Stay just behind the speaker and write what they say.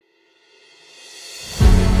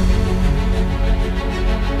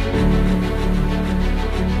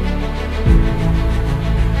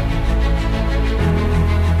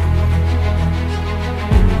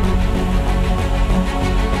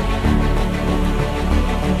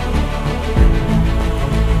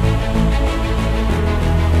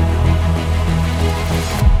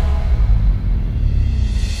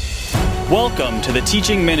Welcome to the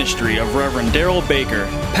teaching ministry of Reverend Darrell Baker,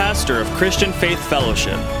 pastor of Christian Faith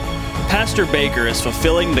Fellowship. Pastor Baker is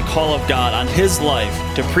fulfilling the call of God on his life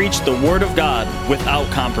to preach the Word of God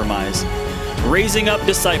without compromise, raising up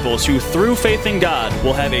disciples who, through faith in God,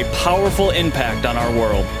 will have a powerful impact on our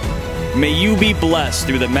world. May you be blessed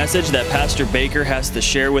through the message that Pastor Baker has to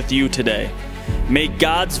share with you today. May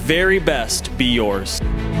God's very best be yours.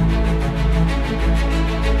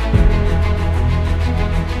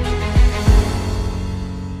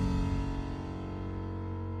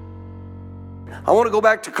 I want to go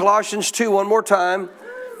back to Colossians 2 one more time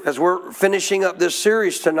as we're finishing up this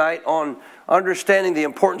series tonight on understanding the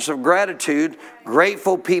importance of gratitude.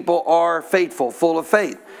 Grateful people are faithful, full of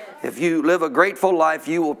faith. If you live a grateful life,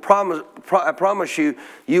 you will I promise you,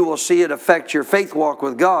 you will see it affect your faith walk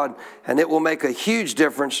with God, and it will make a huge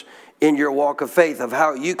difference in your walk of faith, of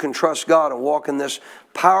how you can trust God and walk in this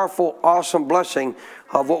powerful, awesome blessing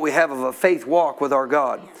of what we have of a faith walk with our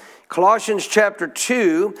God. Colossians chapter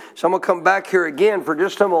 2, so I'm going to come back here again for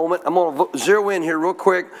just a moment. I'm going to zero in here real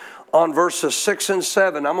quick on verses 6 and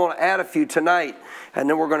 7. I'm going to add a few tonight, and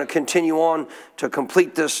then we're going to continue on to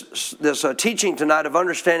complete this teaching tonight of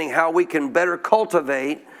understanding how we can better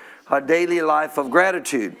cultivate a daily life of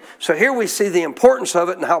gratitude. So here we see the importance of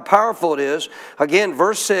it and how powerful it is. Again,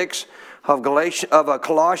 verse 6 of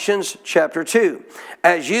Colossians chapter 2.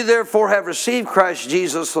 As you therefore have received Christ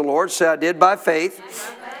Jesus the Lord, say I did by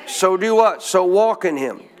faith. So do what? So walk in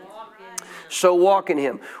Him. So walk in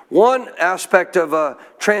Him. One aspect of a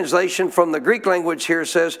translation from the Greek language here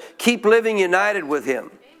says, keep living united with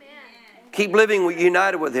Him. Keep living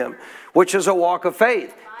united with Him, which is a walk of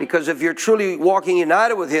faith. Because if you're truly walking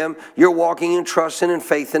united with Him, you're walking in trust and in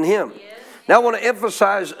faith in Him. Now I want to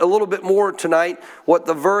emphasize a little bit more tonight what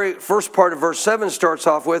the very first part of verse 7 starts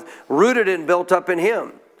off with, rooted and built up in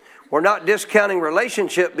Him. We're not discounting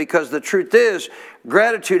relationship because the truth is,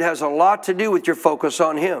 gratitude has a lot to do with your focus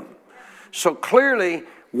on Him. So clearly,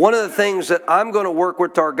 one of the things that I'm going to work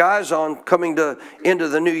with our guys on coming into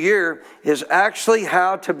the new year is actually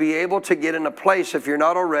how to be able to get in a place, if you're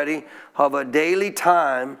not already, of a daily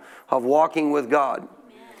time of walking with God.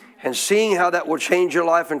 And seeing how that will change your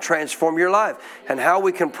life and transform your life. And how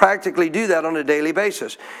we can practically do that on a daily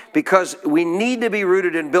basis. Because we need to be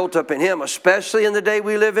rooted and built up in Him, especially in the day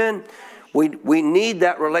we live in. We need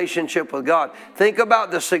that relationship with God. Think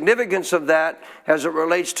about the significance of that as it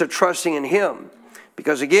relates to trusting in Him.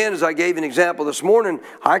 Because again, as I gave an example this morning,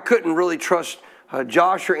 I couldn't really trust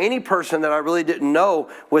Josh or any person that I really didn't know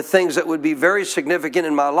with things that would be very significant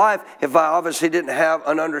in my life if I obviously didn't have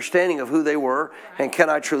an understanding of who they were and can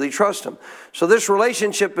I truly trust them. So this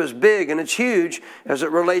relationship is big and it's huge as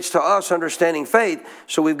it relates to us understanding faith.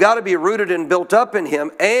 So we've got to be rooted and built up in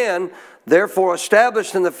Him and therefore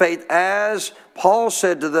established in the faith, as Paul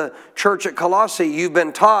said to the church at Colossae, you've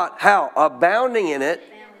been taught how? Abounding in it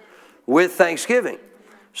with thanksgiving.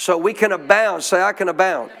 So we can abound. Say, I can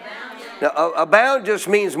abound. Now, abound just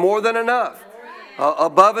means more than enough,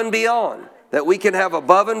 above and beyond. That we can have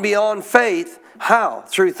above and beyond faith. How?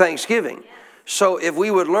 Through thanksgiving. So if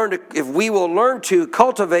we will learn to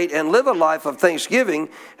cultivate and live a life of thanksgiving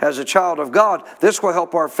as a child of God, this will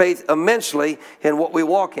help our faith immensely in what we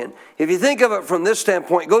walk in. If you think of it from this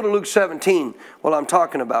standpoint, go to Luke 17 while I'm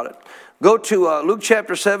talking about it. Go to Luke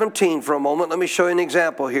chapter 17 for a moment. Let me show you an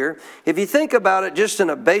example here. If you think about it just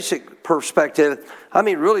in a basic perspective, I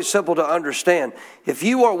mean really simple to understand. If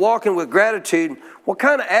you are walking with gratitude, what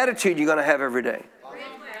kind of attitude are you going to have every day?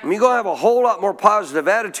 I mean, you're going to have a whole lot more positive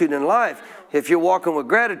attitude in life if you're walking with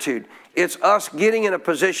gratitude. It's us getting in a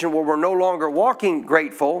position where we're no longer walking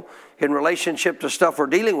grateful in relationship to stuff we're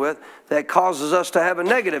dealing with that causes us to have a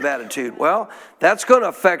negative attitude. Well, that's going to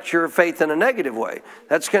affect your faith in a negative way.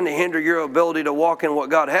 That's going to hinder your ability to walk in what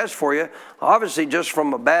God has for you, obviously just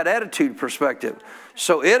from a bad attitude perspective.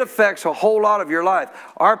 So it affects a whole lot of your life.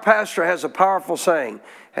 Our pastor has a powerful saying,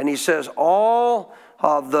 and he says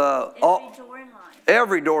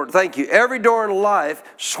every door in life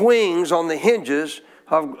swings on the hinges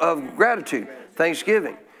of gratitude,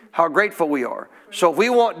 thanksgiving, how grateful we are. So if we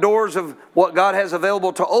want doors of what God has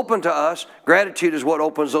available to open to us, gratitude is what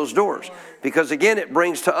opens those doors. Because again, it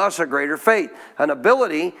brings to us a greater faith, an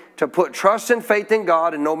ability to put trust and faith in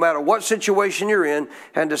God and no matter what situation you're in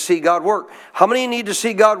and to see God work. How many need to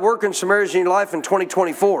see God work in some areas in your life in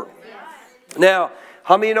 2024? Now,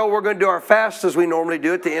 how many know we're going to do our fast as we normally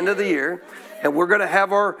do at the end of the year? And we're going to have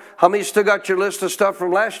how many still got your list of stuff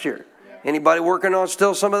from last year? Anybody working on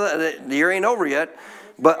still some of that? The year ain't over yet.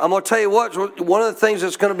 But I'm going to tell you what, one of the things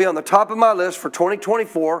that's going to be on the top of my list for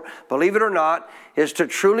 2024, believe it or not, is to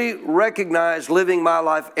truly recognize living my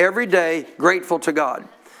life every day grateful to God.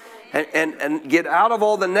 and get out of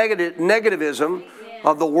all the negativism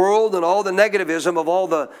of the world and all the negativism of all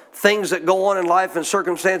the things that go on in life and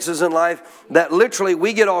circumstances in life that literally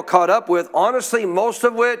we get all caught up with, honestly, most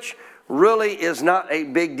of which really is not a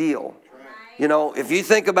big deal. You know, if you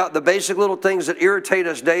think about the basic little things that irritate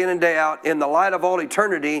us day in and day out, in the light of all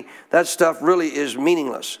eternity, that stuff really is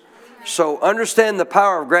meaningless. So understand the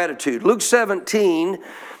power of gratitude. Luke 17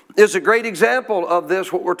 is a great example of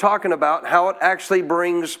this, what we're talking about, how it actually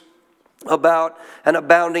brings about an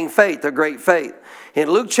abounding faith, a great faith. In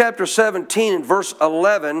Luke chapter 17 and verse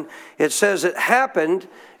 11, it says, it happened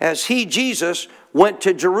as he, Jesus, went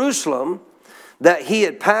to Jerusalem, that he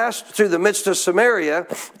had passed through the midst of Samaria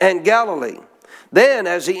and Galilee. Then,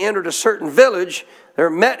 as he entered a certain village, there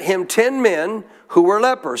met him 10 men who were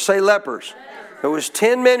lepers. Say lepers. There was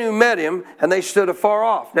 10 men who met him, and they stood afar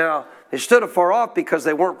off. Now, they stood afar off because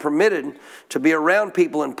they weren't permitted to be around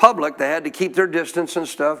people in public. They had to keep their distance and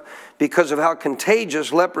stuff because of how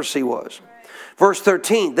contagious leprosy was. Verse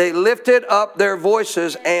 13, they lifted up their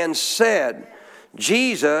voices and said,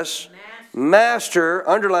 Jesus, Master,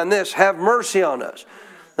 underline this, have mercy on us.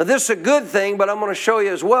 Now this is a good thing, but I'm going to show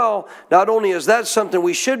you as well, not only is that something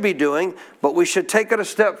we should be doing, but we should take it a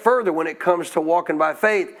step further when it comes to walking by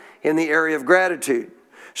faith in the area of gratitude.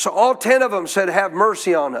 So all 10 of them said, have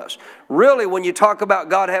mercy on us. Really, when you talk about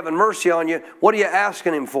God having mercy on you, what are you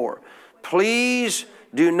asking him for? Please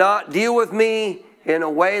do not deal with me in a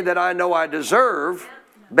way that I know I deserve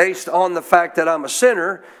based on the fact that I'm a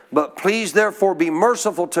sinner, but please therefore be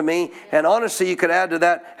merciful to me. And honestly, you could add to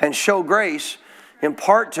that and show grace.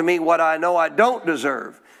 Impart to me what I know I don't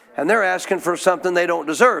deserve. And they're asking for something they don't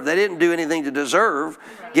deserve. They didn't do anything to deserve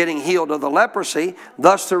getting healed of the leprosy.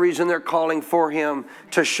 Thus the reason they're calling for him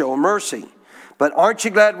to show mercy. But aren't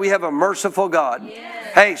you glad we have a merciful God?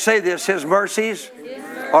 Yes. Hey, say this, his mercies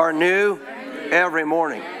are new every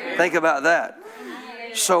morning. Think about that.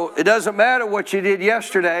 So it doesn't matter what you did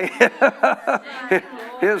yesterday.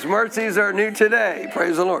 His mercies are new today.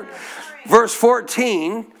 Praise the Lord. Verse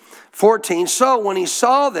 14, so when he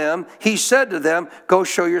saw them, he said to them, go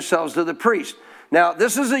show yourselves to the priest. Now,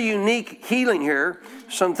 this is a unique healing here.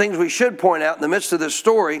 Some things we should point out in the midst of this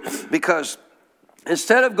story, because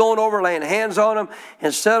instead of going over laying hands on them,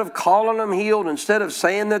 instead of calling them healed, instead of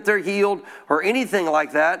saying that they're healed or anything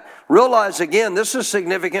like that, realize again, this is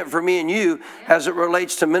significant for me and you as it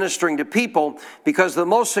relates to ministering to people, because the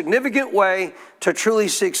most significant way to truly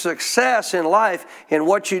seek success in life in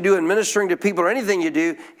what you do in ministering to people or anything you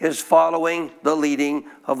do is following the leading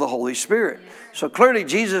of the Holy Spirit. So clearly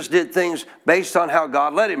Jesus did things based on how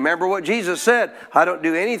God led him. Remember what Jesus said, I don't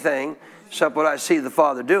do anything except what I see the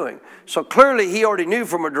Father doing. So clearly he already knew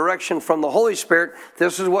from a direction from the Holy Spirit,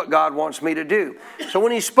 this is what God wants me to do. So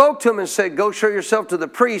when he spoke to him and said, go show yourself to the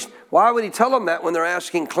priest, why would he tell them that when they're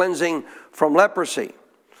asking cleansing from leprosy?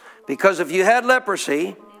 Because if you had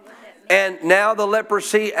leprosy, and now the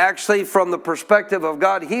leprosy actually from the perspective of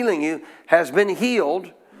God healing you has been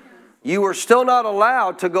healed, you were still not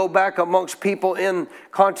allowed to go back amongst people in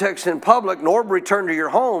context in public, nor return to your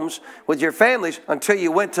homes with your families until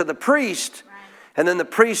you went to the priest. And then the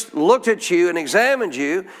priest looked at you and examined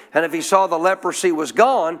you. And if he saw the leprosy was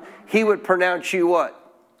gone, he would pronounce you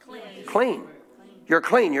what? Clean. You're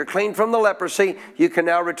clean. You're clean from the leprosy. You can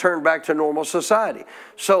now return back to normal society.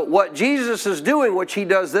 So what Jesus is doing, which he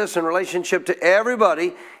does this in relationship to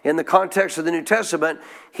everybody in the context of the New Testament,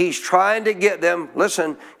 he's trying to get them,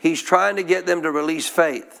 listen, he's trying to get them to release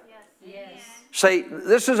faith. Yes. Say,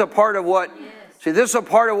 this is a part of what, see, this is a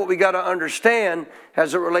part of what we got to understand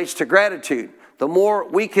as it relates to gratitude. The more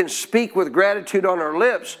we can speak with gratitude on our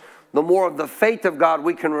lips, the more of the faith of God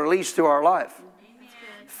we can release through our life.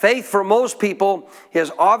 Faith for most people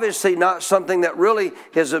is obviously not something that really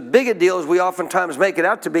is as big a deal as we oftentimes make it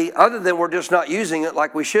out to be, other than we're just not using it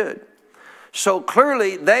like we should. So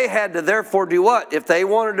clearly they had to therefore do what? If they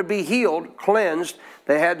wanted to be healed, cleansed,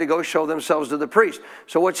 they had to go show themselves to the priest.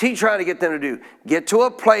 So what's he trying to get them to do? Get to a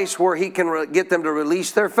place where he can get them to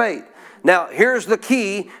release their faith. Now, here's the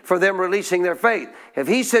key for them releasing their faith. If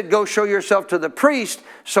he said, go show yourself to the priest,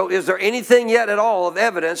 so is there anything yet at all of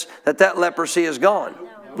evidence that that leprosy is gone?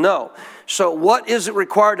 No. So what is it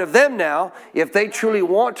required of them now if they truly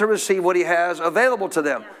want to receive what he has available to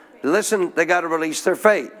them? Listen, they got to release their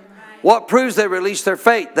faith. What proves they released their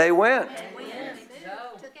faith? They went.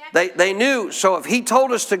 They knew. So if he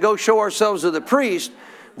told us to go show ourselves to the priest,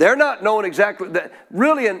 they're not knowing exactly that.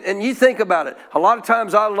 Really, and you think about it. A lot of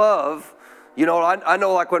times I love, I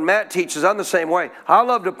know like when Matt teaches, I'm the same way. I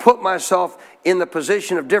love to put myself in the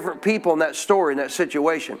position of different people in that story, in that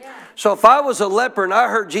situation. So if I was a leper and I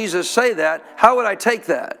heard Jesus say that, how would I take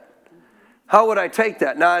that? How would I take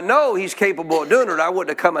that? Now, I know he's capable of doing it. I wouldn't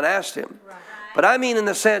have come and asked him. But I mean in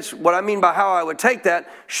the sense, what I mean by how I would take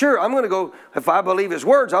that, sure, I'm going to go, if I believe his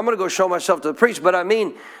words, I'm going to go show myself to the priest. But I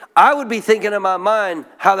mean, I would be thinking in my mind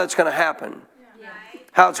how that's going to happen.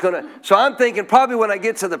 How it's going to. So I'm thinking probably when I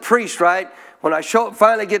get to the priest, right? When I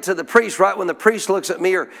finally get to the priest, right when the priest looks at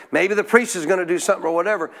me, or maybe the priest is going to do something or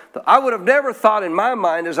whatever, I would have never thought in my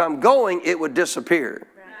mind as I'm going it would disappear.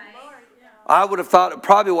 I would have thought it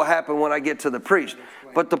probably will happen when I get to the priest.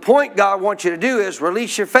 But the point God wants you to do is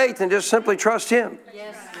release your faith and just simply trust him.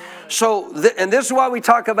 So, and this is why we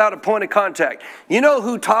talk about a point of contact. You know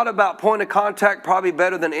who taught about point of contact probably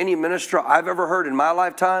better than any minister I've ever heard in my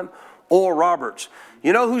lifetime? Oral Roberts.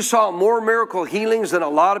 You know who saw more miracle healings than a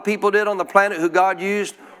lot of people did on the planet who God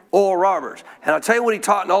used? Oral Roberts. And I'll tell you what he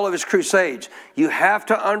taught in all of his crusades. You have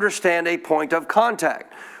to understand a point of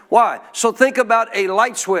contact. Why? So think about a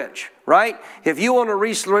light switch, right? If you want to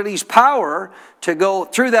release power to go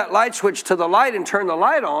through that light switch to the light and turn the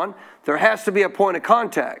light on, there has to be a point of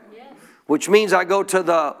contact. Which means I go to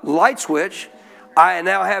the light switch. I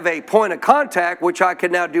now have a point of contact, which I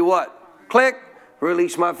can now do what? Click,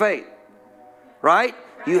 release my faith. Right?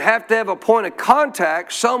 You have to have a point of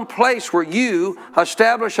contact, some place where you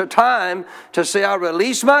establish a time to say, I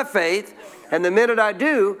release my faith, and the minute I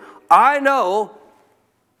do, I know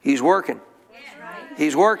he's working.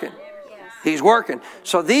 He's working. He's working.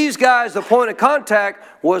 So these guys, the point of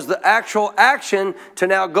contact was the actual action to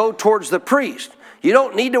now go towards the priest. You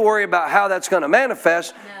don't need to worry about how that's going to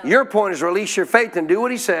manifest. No. Your point is release your faith and do what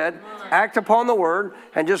he said, act upon the word,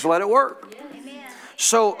 and just let it work.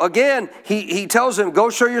 So again, he tells them, go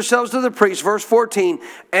show yourselves to the priest, verse 14.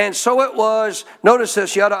 And so it was, notice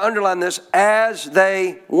this, you ought to underline this, as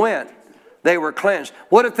they went, they were cleansed.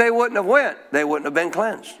 What if they wouldn't have went? They wouldn't have been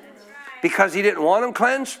cleansed. Because he didn't want them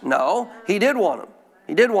cleansed? No, he did want them.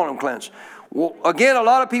 He did want them cleansed. Well, again, a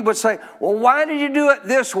lot of people would say, well, why did you do it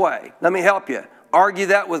this way? Let me help you. Argue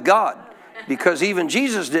that with God. Because even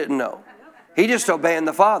Jesus didn't know. He just obeying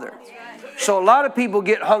the Father. So a lot of people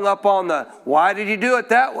get hung up on the, why did you do it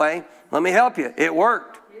that way? Let me help you. It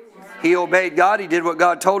worked. He obeyed God. He did what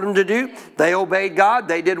God told him to do. They obeyed God.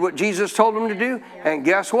 They did what Jesus told them to do. And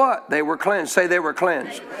guess what? They were cleansed. Say they were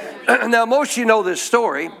cleansed. Now, most of you know this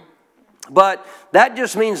story, but that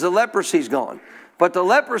just means the leprosy's gone. But the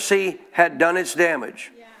leprosy had done its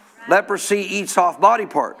damage. Leprosy eats off body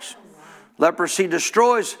parts. Leprosy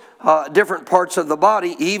destroys different parts of the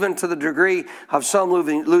body, even to the degree of some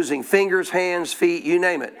losing fingers, hands, feet, you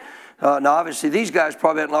name it. Now, obviously, these guys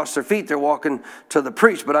probably hadn't lost their feet. They're walking to the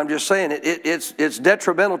priest. But I'm just saying it's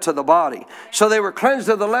detrimental to the body. So they were cleansed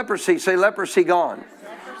of the leprosy. Say, leprosy gone.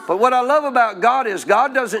 But what I love about God is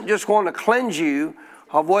God doesn't just want to cleanse you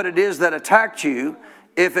of what it is that attacked you.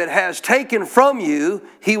 If it has taken from you,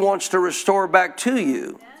 he wants to restore back to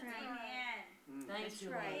you.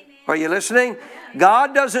 Are you listening?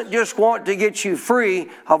 God doesn't just want to get you free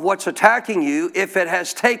of what's attacking you. If it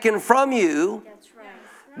has taken from you,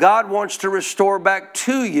 God wants to restore back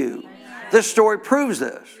to you. This story proves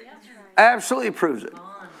this. Absolutely proves it.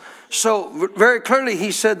 So very clearly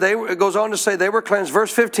he said, it goes on to say they were cleansed.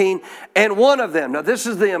 Verse 15, and one of them. Now this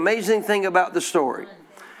is the amazing thing about the story.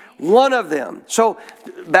 One of them. So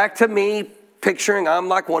back to me picturing I'm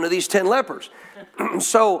like one of these 10 lepers.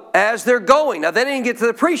 So as they're going, now they didn't get to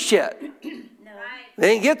the priest yet. They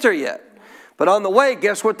didn't get there yet. But on the way,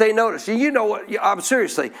 guess what they noticed? You know what? I'm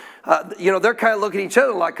seriously, they're kind of looking at each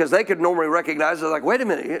other like, because they could normally recognize it. They're like, wait a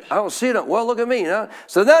minute, I don't see it. Well, look at me.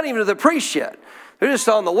 So they're not even to the priest yet. They're just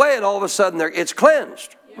on the way, and all of a sudden it's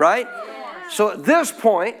cleansed, right? So at this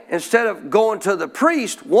point, instead of going to the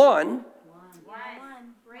priest, one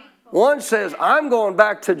says, I'm going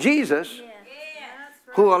back to Jesus,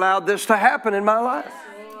 who allowed this to happen in my life.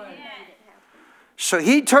 So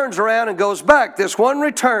he turns around and goes back. This one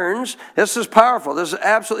returns. This is powerful. This is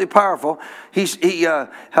absolutely powerful. Where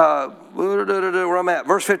I'm at,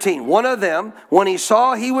 verse 15. One of them, when he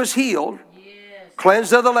saw he was healed,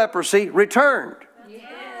 cleansed of the leprosy, returned.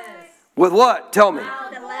 With what? Tell me. A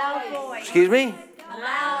loud voice. Excuse me? A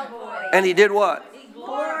loud voice. And he did what? He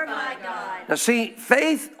glorified God. Now see,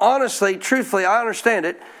 faith, honestly, truthfully, I understand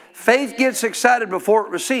it. Faith gets excited before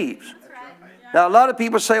it receives. Now, a lot of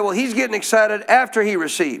people say, well, he's getting excited after he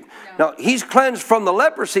received. Now, he's cleansed from the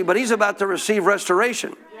leprosy, but he's about to receive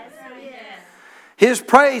restoration. His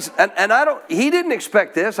praise, and he didn't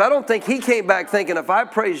expect this. I don't think he came back thinking, if I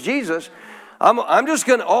praise Jesus, I'm just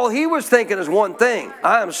going to, all he was thinking is one thing.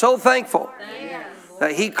 I am so thankful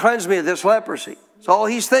that he cleansed me of this leprosy. That's all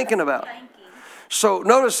he's thinking about. So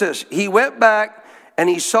notice this. He went back and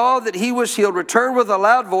he saw that he was healed, returned with a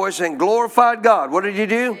loud voice and glorified God. What did he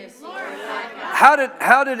do?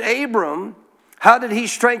 how did Abram, how did he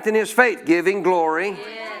strengthen his faith? Giving glory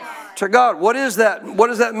to God. What is that? What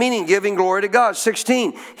does that mean? Giving glory to God.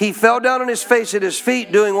 16. He fell down on his face at his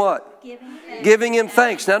feet doing what? Giving him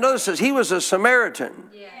thanks. Now notice this. He was a Samaritan.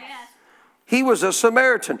 He was a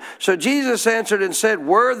Samaritan. So Jesus answered and said,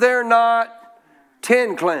 were there not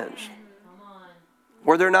 10 cleansed?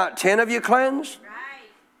 Were there not 10 of you cleansed?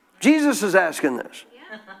 Jesus is asking this.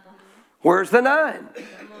 Where's the 9?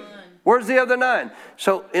 Where's the other 9?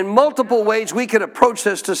 So in multiple ways we could approach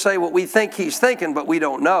this to say what we think he's thinking, but we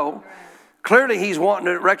don't know. Clearly he's wanting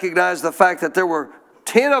to recognize the fact that there were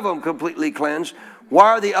 10 of them completely cleansed. Why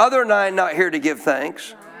are the other 9 not here to give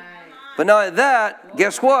thanks? But not only that,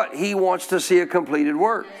 guess what? He wants to see a completed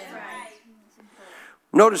work.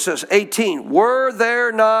 Notice this, 18. Were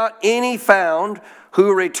there not any found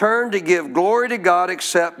who returned to give glory to God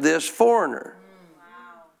except this foreigner?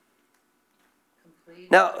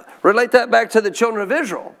 Now, relate that back to the children of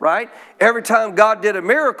Israel, right? Every time God did a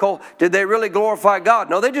miracle, did they really glorify God?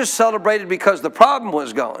 No, they just celebrated because the problem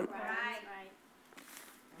was gone.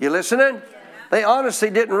 You listening? They honestly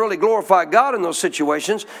didn't really glorify God in those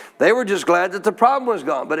situations. They were just glad that the problem was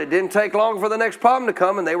gone. But it didn't take long for the next problem to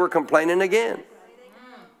come, and they were complaining again.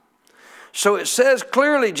 So it says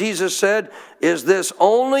clearly, Jesus said, is this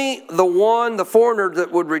only the one, the foreigner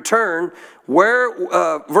that would return?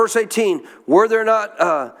 Where, verse 18, were there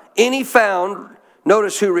not any found,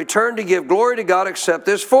 notice, who returned to give glory to God except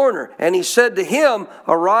this foreigner? And he said to him,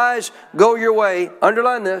 arise, go your way.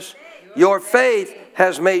 Underline this. Your faith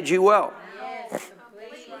has made you well.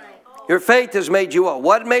 Your faith has made you well.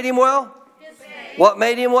 What made him well? What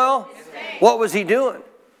made him well? What was he doing?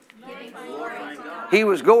 He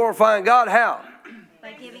was glorifying God. How?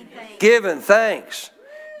 By giving thanks. Giving thanks.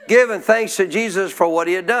 Giving thanks to Jesus for what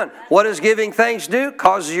he had done. What does giving thanks do?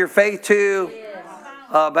 Causes your faith to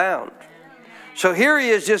abound. So here he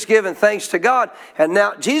is just giving thanks to God. And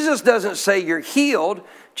now Jesus doesn't say you're healed.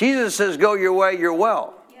 Jesus says go your way, you're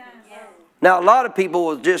well. Now, a lot of people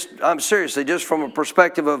will just, I'm seriously, just from a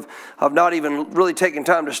perspective of not even really taking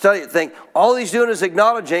time to study it, think all he's doing is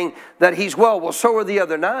acknowledging that he's well. Well, so are the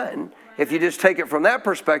other 9, if you just take it from that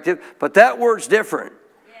perspective. But that word's different.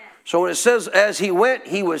 So when it says, as he went,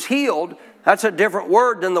 he was healed, that's a different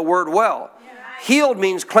word than the word well. Healed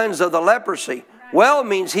means cleansed of the leprosy. Well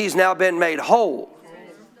means he's now been made whole.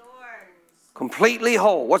 Completely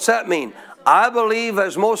whole. What's that mean? I believe,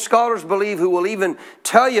 as most scholars believe, who will even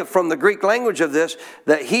tell you from the Greek language of this,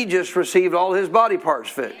 that he just received all his body parts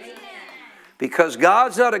fixed. Because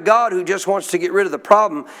God's not a God who just wants to get rid of the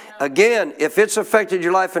problem. Again, if it's affected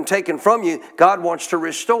your life and taken from you, God wants to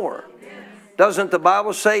restore. Doesn't the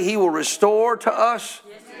Bible say he will restore to us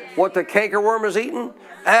what the cankerworm has eaten?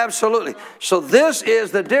 Absolutely. So this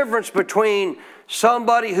is the difference between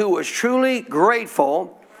somebody who was truly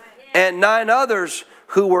grateful and 9 others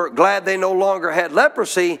who were glad they no longer had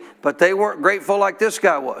leprosy, but they weren't grateful like this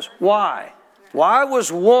guy was. Why? Why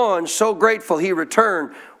was one so grateful he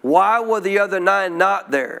returned? Why were the other 9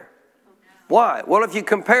 not there? Why? Well, if you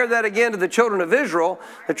compare that again to the children of Israel,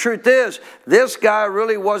 the truth is, this guy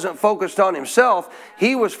really wasn't focused on himself.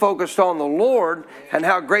 He was focused on the Lord and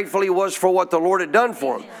how grateful he was for what the Lord had done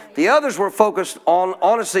for him. The others were focused on,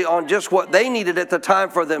 honestly, on just what they needed at the time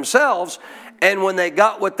for themselves. And when they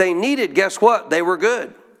got what they needed, guess what? They were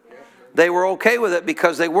good. They were okay with it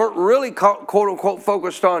because they weren't really, quote unquote,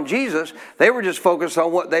 focused on Jesus. They were just focused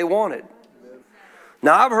on what they wanted.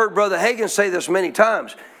 Now, I've heard Brother Hagin say this many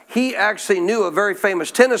times. He actually knew a very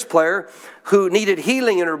famous tennis player who needed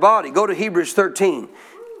healing in her body. Go to Hebrews 13.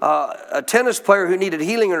 A tennis player who needed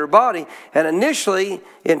healing in her body. And initially,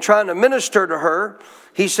 in trying to minister to her,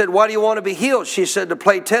 he said, why do you want to be healed? She said, to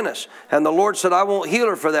play tennis. And the Lord said, I won't heal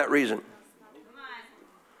her for that reason.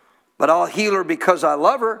 But I'll heal her because I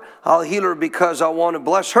love her. I'll heal her because I want to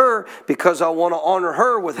bless her, because I want to honor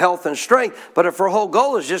her with health and strength. But if her whole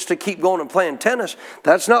goal is just to keep going and playing tennis,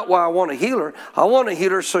 that's not why I want to heal her. I want to heal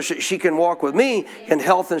her so she can walk with me in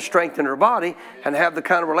health and strength in her body and have the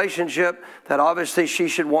kind of relationship that obviously she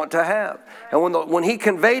should want to have. And when he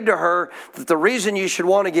conveyed to her that the reason you should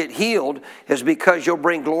want to get healed is because you'll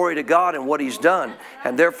bring glory to God in what he's done,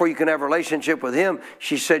 and therefore you can have a relationship with him,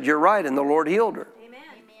 she said, you're right, and the Lord healed her.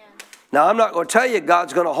 Now, I'm not going to tell you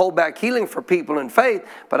God's going to hold back healing for people in faith,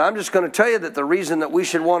 but I'm just going to tell you that the reason that we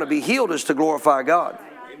should want to be healed is to glorify God.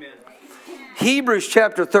 Amen. Hebrews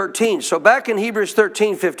chapter 13. So back in Hebrews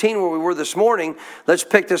 13:15, where we were this morning, let's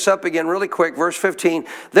pick this up again really quick. Verse 15.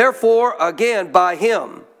 Therefore, again, by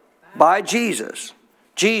him, by Jesus,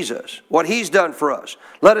 what he's done for us,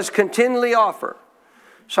 let us continually offer.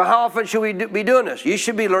 So how often should we be doing this? You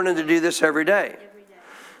should be learning to do this every day.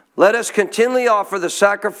 Let us continually offer the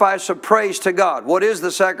sacrifice of praise to God. What is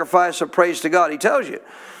the sacrifice of praise to God? He tells you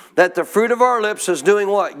that the fruit of our lips is doing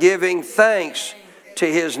what? Giving thanks to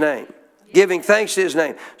His name. Giving thanks to His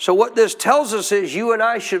name. So what this tells us is you and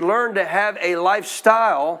I should learn to have a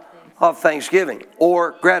lifestyle of thanksgiving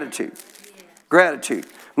or gratitude. Gratitude.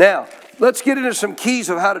 Now, let's get into some keys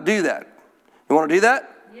of how to do that. You want to do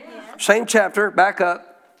that? Yeah. Same chapter, back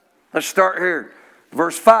up. Let's start here.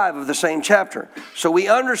 Verse 5 of the same chapter. So we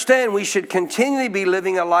understand we should continually be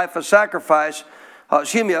living a life of sacrifice,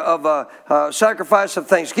 sacrifice of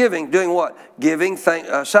thanksgiving, doing what? Giving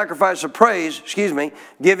sacrifice of praise,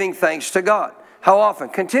 giving thanks to God. How often?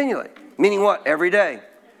 Continually. Meaning what? Every day.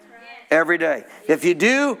 Every day. If you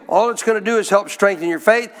do, all it's going to do is help strengthen your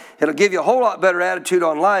faith. It'll give you a whole lot better attitude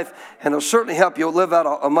on life, and it'll certainly help you live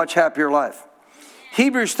out a much happier life.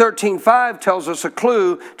 Hebrews 13:5 tells us a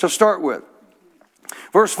clue to start with.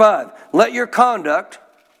 Verse 5, let your conduct,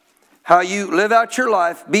 how you live out your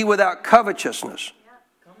life, be without covetousness.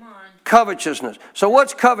 Come on. Covetousness. So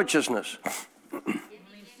what's covetousness?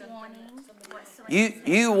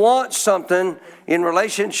 You want something in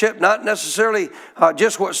relationship, not necessarily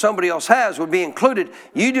just what somebody else has would be included.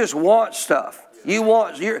 You just want stuff.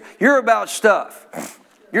 You're about stuff.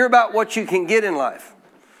 You're about what you can get in life.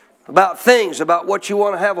 About things, about what you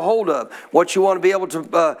want to have a hold of, what you want to be able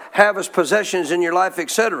to have as possessions in your life,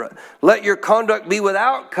 etc. Let your conduct be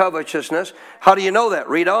without covetousness. How do you know that?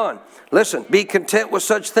 Read on. Listen, be content with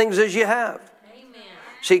such things as you have. Amen.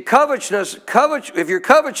 See, covetousness, if you're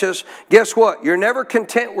covetous, guess what? You're never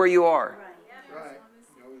content where you are.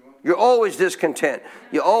 You're always discontent.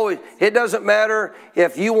 It doesn't matter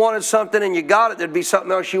if you wanted something and you got it, there'd be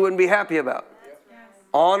something else you wouldn't be happy about.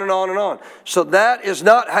 On and on and on. So that is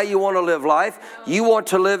not how you want to live life. You want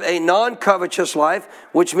to live a non-covetous life,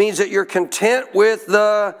 which means that you're content with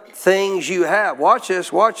the things you have. Watch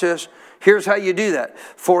this, watch this. Here's how you do that.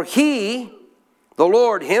 For He, the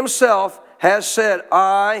Lord Himself, has said,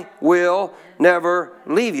 I will never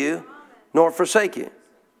leave you nor forsake you.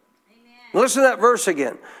 Listen to that verse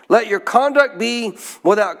again. Let your conduct be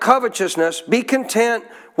without covetousness. Be content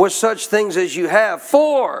with such things as you have.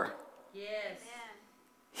 For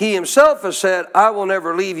He Himself has said, I will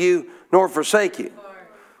never leave you nor forsake you.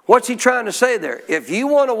 What's He trying to say there? If you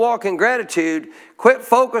want to walk in gratitude, quit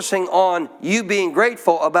focusing on you being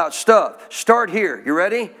grateful about stuff. Start here. You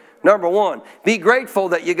ready? Number 1, be grateful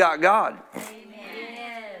that you got God.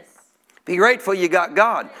 Amen. Be grateful you got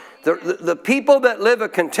God. The people that live a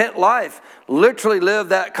content life literally live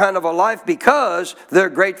that kind of a life because they're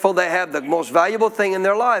grateful they have the most valuable thing in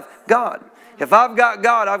their life, God. If I've got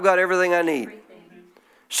God, I've got everything I need.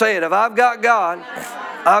 Say it. If I've got God,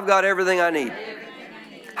 I've got everything I need.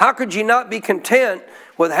 How could you not be content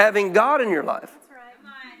with having God in your life?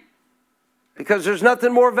 Because there's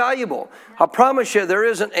nothing more valuable. I promise you, there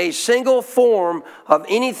isn't a single form of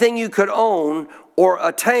anything you could own or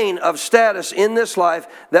attain of status in this life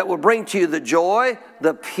that will bring to you the joy,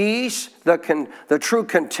 the peace, the true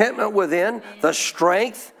contentment within, the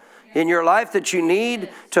strength in your life that you need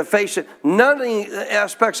to face it. None of the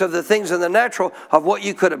aspects of the things in the natural of what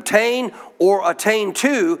you could obtain or attain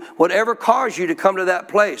to would ever cause you to come to that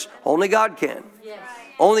place. Only God can. Yes.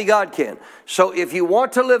 Only God can. So if you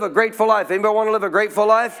want to live a grateful life, anybody want to live a grateful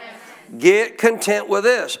life? Yes. Get content with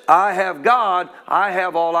this. I have God, I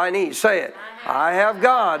have all I need. Say it. I have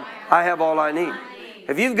God, I have all I need.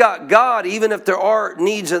 If you've got God, even if there are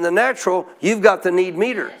needs in the natural, you've got the need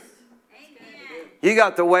meter. You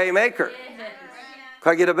got the way maker.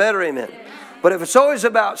 Can I get a better amen? But if it's always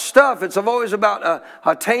about stuff, it's always about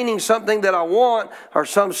attaining something that I want or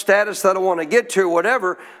some status that I want to get to or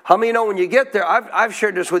whatever. How many know when you get there? I've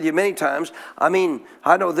shared this with you many times. I mean,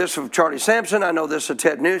 I know this of Charlie Sampson. I know this of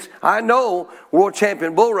Ted News. I know world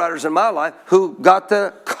champion bull riders in my life who got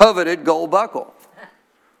the coveted gold buckle.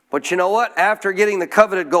 But you know what? After getting the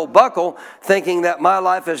coveted gold buckle, thinking that my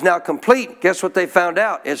life is now complete, guess what they found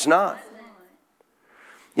out? It's not.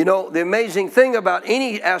 You know, the amazing thing about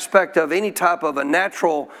any aspect of any type of a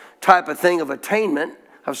natural type of thing of attainment,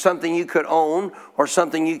 of something you could own or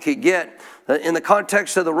something you could get, in the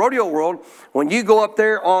context of the rodeo world, when you go up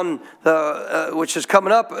there on the, which is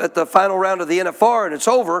coming up at the final round of the NFR and it's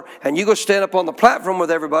over, and you go stand up on the platform with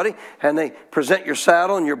everybody and they present your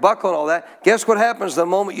saddle and your buckle and all that, guess what happens the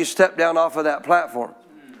moment you step down off of that platform?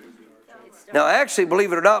 Now, actually,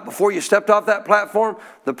 believe it or not, before you stepped off that platform,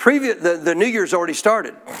 the New Year's already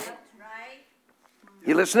started.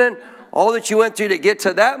 You listening? All that you went through to get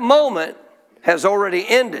to that moment has already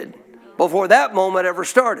ended before that moment ever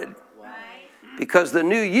started. Because the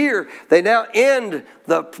new year, they now end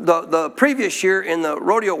the previous year in the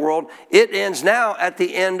rodeo world. It ends now at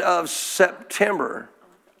the end of September.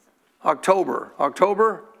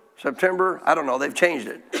 October, September, I don't know, they've changed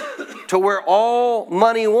it. To where all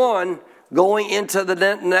money won going into the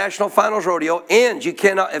National Finals Rodeo ends. You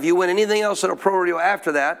cannot, if you win anything else at a pro rodeo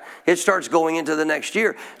after that, it starts going into the next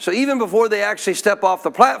year. So even before they actually step off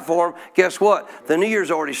the platform, guess what? The new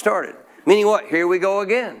year's already started. Meaning what? Here we go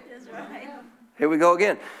again. Here we go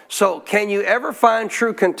again. So can you ever find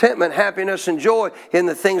true contentment, happiness, and joy in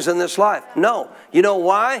the things in this life? No. You know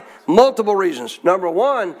why? Multiple reasons. Number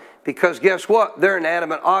one, because guess what? They're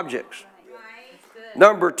inanimate objects.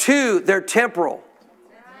 Number two, they're temporal.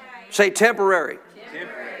 Say temporary.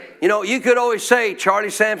 You know, you could always say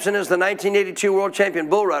Charlie Sampson is the 1982 world champion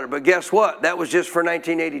bull rider, but guess what? That was just for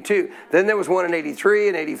 1982. Then there was one in 83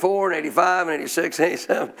 and 84 and 85 and 86 and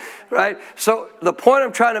 87, right? So the point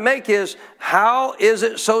I'm trying to make is, how is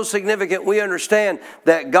it so significant we understand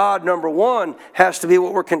that God, number one, has to be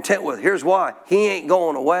what we're content with? Here's why. He ain't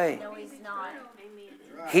going away. No, he's not.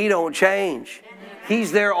 He don't change.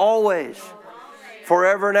 He's there always,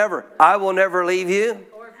 forever and ever. I will never leave you.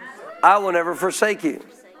 I will never forsake you.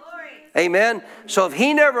 Amen. So if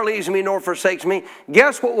he never leaves me nor forsakes me,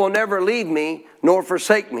 guess what will never leave me nor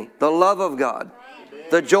forsake me? The love of God,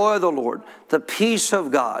 the joy of the Lord, the peace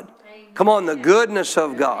of God. Come on, the goodness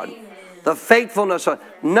of God, the faithfulness of,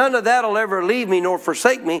 none of that will ever leave me nor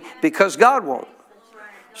forsake me, because God won't.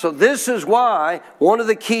 So this is why one of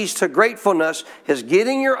the keys to gratefulness is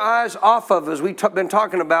getting your eyes off of, as we've been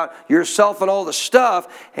talking about, yourself and all the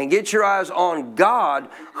stuff, and get your eyes on God,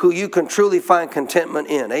 who you can truly find contentment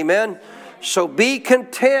in. Amen? So be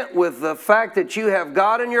content with the fact that you have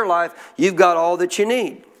God in your life. You've got all that you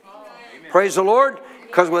need. Amen. Praise the Lord.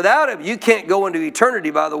 Because without Him, you can't go into eternity,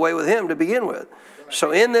 by the way, with Him to begin with.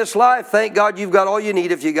 So in this life, thank God you've got all you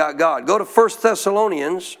need if you got God. Go to 1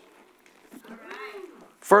 Thessalonians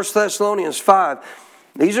 5.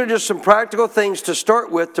 These are just some practical things to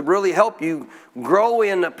start with to really help you grow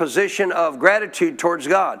in a position of gratitude towards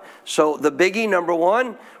God. So the biggie, number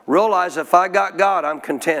one, realize if I got God, I'm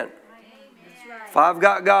content. If I've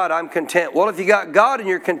got God, I'm content. Well, if you got God and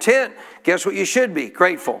you're content, guess what you should be?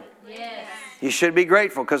 Grateful. Yes. You should be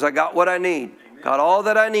grateful, because I got what I need. Got all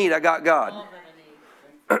that I need. I got God.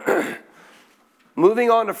 Moving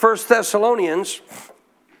on to 1 Thessalonians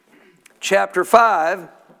chapter 5.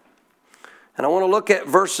 And I want to look at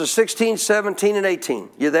verses 16, 17, and 18.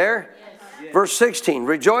 You there? Yes. Verse 16.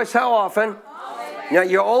 Rejoice how often? Always. Now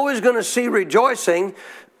you're always going to see rejoicing,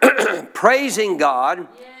 praising God,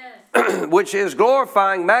 yes. Which is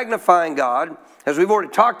glorifying, magnifying God, as we've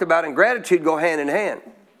already talked about, and gratitude go hand in hand.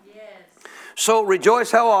 Yes. So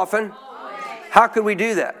rejoice how often? Always. How could we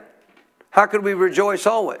do that? How could we rejoice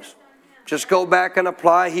always? Just go back and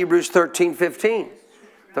apply Hebrews 13:15.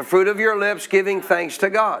 The fruit of your lips giving thanks to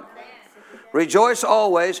God. Rejoice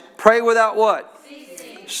always. Pray without what?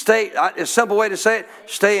 Stay. A simple way to say it: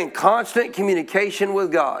 stay in constant communication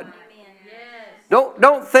with God.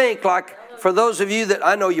 Don't think like, for those of you that,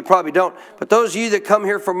 I know you probably don't, but those of you that come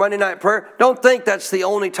here for Monday night prayer, don't think that's the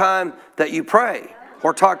only time that you pray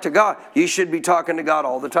or talk to God. You should be talking to God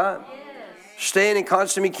all the time. Staying in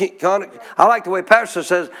constant, I like the way Pastor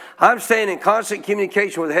says, I'm staying in constant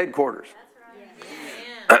communication with headquarters.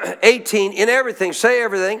 18, in everything, say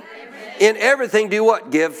everything. In everything, do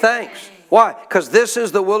what? Give thanks. Why? Because this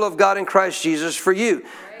is the will of God in Christ Jesus for you.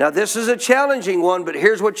 Now, this is a challenging one, but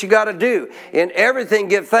here's what you got to do. In everything,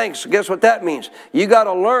 give thanks. Guess what that means? You got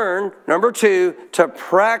to learn, number two, to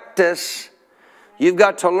practice. You've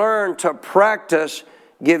got to learn to practice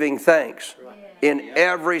giving thanks in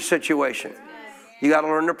every situation. You got to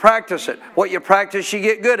learn to practice it. What you practice, you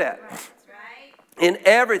get good at. In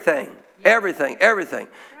everything. Everything.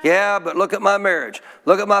 Yeah, but look at my marriage.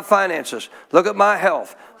 Look at my finances. Look at my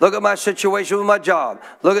health. Look at my situation with my job.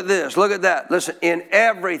 Look at this. Look at that. Listen, in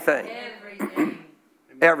everything.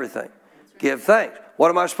 Everything. Give thanks. What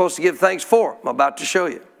am I supposed to give thanks for? I'm about to show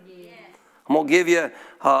you. I'm going to give you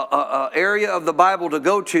an area of the Bible to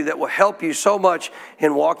go to that will help you so much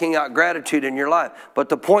in walking out gratitude in your life. But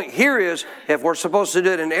the point here is, if we're supposed to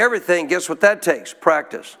do it in everything, guess what that takes?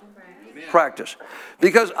 Practice. Practice.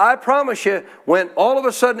 Because I promise you, when all of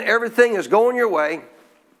a sudden everything is going your way,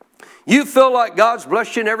 you feel like God's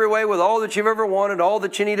blessed you in every way with all that you've ever wanted, all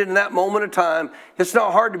that you needed in that moment of time, it's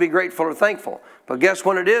not hard to be grateful or thankful. But guess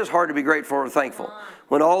when it is hard to be grateful or thankful?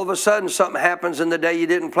 When all of a sudden something happens in the day you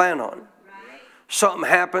didn't plan on. Something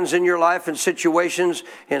happens in your life, in situations,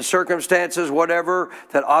 in circumstances, whatever,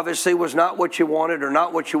 that obviously was not what you wanted or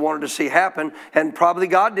not what you wanted to see happen, and probably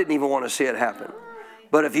God didn't even want to see it happen.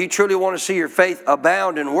 But if you truly want to see your faith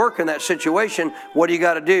abound and work in that situation, what do you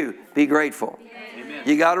got to do? Be grateful. Amen.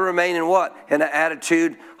 You got to remain in what? In an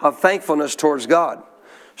attitude of thankfulness towards God.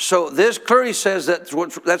 So this clearly says that's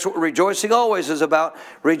what rejoicing always is about.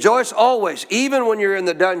 Rejoice always, even when you're in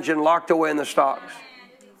the dungeon locked away in the stocks.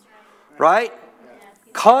 Right?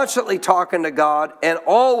 Constantly talking to God and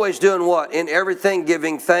always doing what? In everything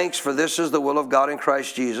giving thanks, for this is the will of God in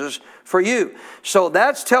Christ Jesus for you. So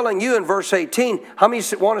that's telling you in verse 18, how many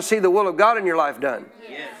want to see the will of God in your life done?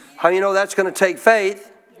 Yes. How many know that's going to take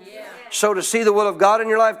faith? Yes. So to see the will of God in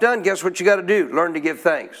your life done, guess what you got to do? Learn to give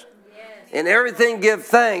thanks. In everything give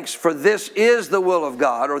thanks, for this is the will of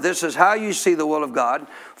God, or this is how you see the will of God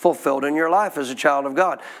fulfilled in your life as a child of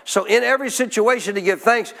God. So in every situation to give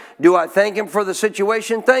thanks. Do I thank Him for the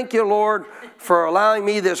situation? Thank you, Lord, for allowing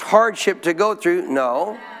me this hardship to go through.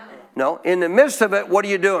 No. In the midst of it, what are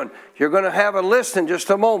you doing? You're going to have a list in just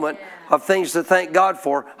a moment of things to thank God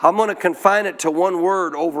for. I'm going to confine it to one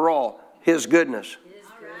word overall: His goodness.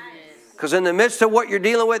 Because in the midst of what you're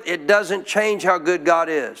dealing with, it doesn't change how good God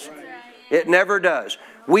is. It never does.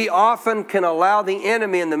 We often can allow the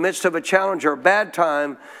enemy in the midst of a challenge or a bad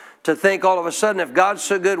time to think all of a sudden, if God's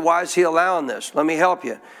so good, why is He allowing this? Let me help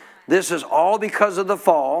you. This is all because of the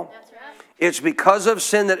fall. That's right. It's because of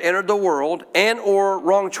sin that entered the world and or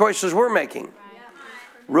wrong choices we're making.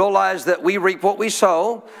 Realize that we reap what we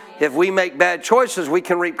sow. If we make bad choices, we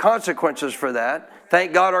can reap consequences for that.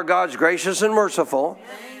 Thank God our God's gracious and merciful.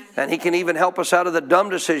 And He can even help us out of the dumb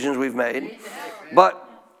decisions we've made. But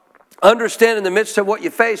understand in the midst of what you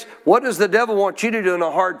face, what does the devil want you to do in a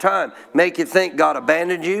hard time? Make you think God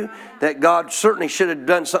abandoned you, that God certainly should have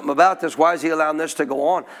done something about this. Why is He allowing this to go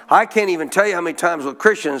on? I can't even tell you how many times with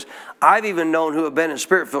Christians I've even known who have been in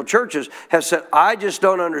Spirit-filled churches have said, I just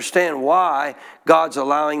don't understand why God's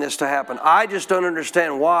allowing this to happen. I just don't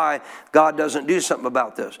understand why God doesn't do something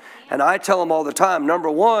about this. And I tell them all the time, number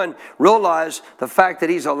one, realize the fact that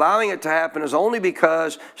He's allowing it to happen is only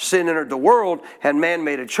because sin entered the world and man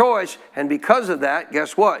made a choice. And because of that,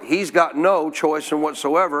 guess what? He's got no choice in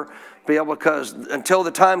whatsoever. Because until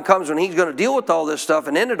the time comes when He's going to deal with all this stuff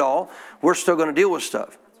and end it all, we're still going to deal with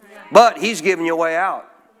stuff. But He's giving you a way out.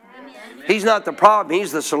 He's not the problem.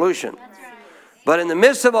 He's the solution. But in the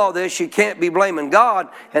midst of all this, you can't be blaming God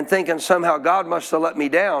and thinking somehow God must have let me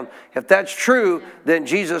down. If that's true, then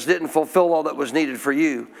Jesus didn't fulfill all that was needed for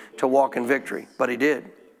you to walk in victory. But He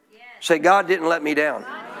did. Say, God didn't let me down.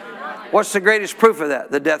 What's the greatest proof of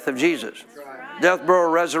that? The death of Jesus. Death,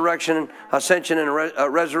 burial, resurrection, ascension, and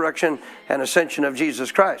resurrection and ascension of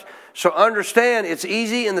Jesus Christ. So understand, it's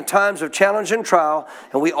easy in the times of challenge and trial,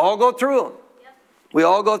 and we all go through them. We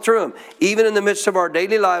all go through them. Even in the midst of our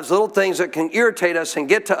daily lives, little things that can irritate us and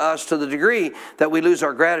get to us to the degree that we lose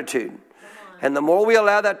our gratitude. And the more we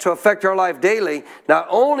allow that to affect our life daily, not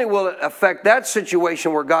only will it affect that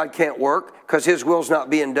situation where God can't work because His will's not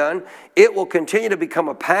being done, it will continue to become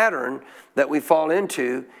a pattern that we fall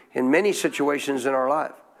into in many situations in our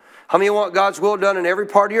life. How many want God's will done in every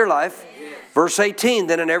part of your life? Yes. Verse 18,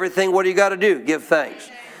 then in everything, what do you got to do? Give thanks.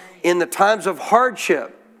 In the times of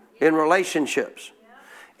hardship in relationships,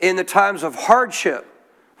 in the times of hardship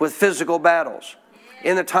with physical battles,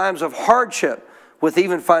 in the times of hardship with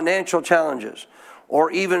even financial challenges, or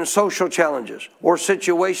even social challenges, or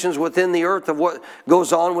situations within the earth of what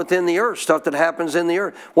goes on within the earth, stuff that happens in the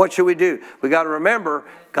earth. What should we do? We got to remember,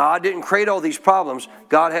 God didn't create all these problems.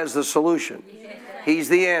 God has the solution. He's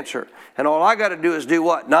the answer. And all I got to do is do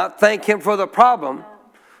what? Not thank Him for the problem.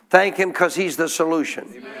 Thank Him because He's the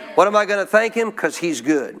solution. What am I going to thank Him? Because He's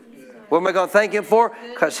good. What am I going to thank Him for?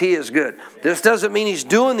 Because He is good. This doesn't mean He's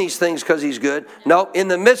doing these things because He's good. No, in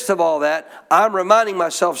the midst of all that, I'm reminding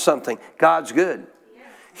myself something. God's good.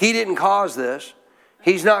 He didn't cause this.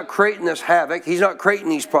 He's not creating this havoc. He's not creating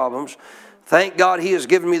these problems. Thank God He has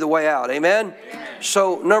given me the way out. Amen? Amen.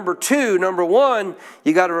 So number one,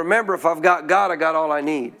 you got to remember, if I've got God, I got all I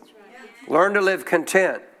need. Learn to live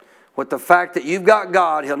content with the fact that you've got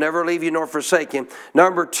God. He'll never leave you nor forsake you.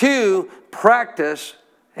 Number two, practice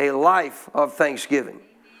a life of thanksgiving.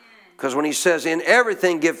 Because when He says, in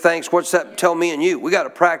everything give thanks, what's that tell me and you? We got to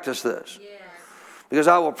practice this. Because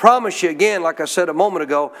I will promise you again, like I said a moment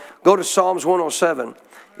ago, go to Psalms 107.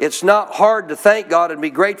 It's not hard to thank God and be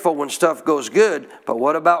grateful when stuff goes good, but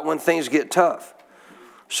what about when things get tough?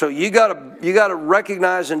 So you got to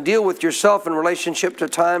recognize and deal with yourself in relationship to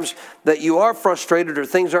times that you are frustrated or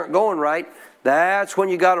things aren't going right. That's when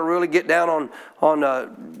you got to really get down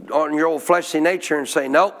on your old fleshly nature and say,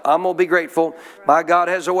 nope, I'm going to be grateful. My God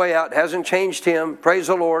has a way out. Hasn't changed him. Praise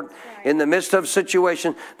the Lord. In the midst of a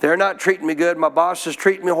situation, they're not treating me good. My boss is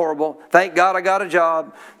treating me horrible. Thank God I got a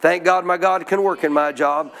job. Thank God my God can work in my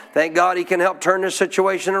job. Thank God he can help turn this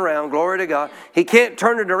situation around. Glory to God. He can't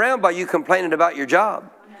turn it around by you complaining about your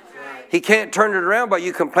job. He can't turn it around by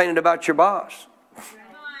you complaining about your boss.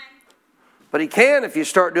 But he can if you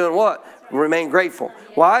start doing what? Remain grateful.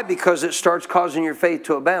 Why? Because it starts causing your faith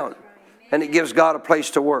to abound. And it gives God a place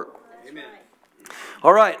to work. Amen.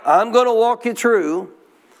 All right, I'm going to walk you through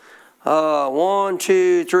 1,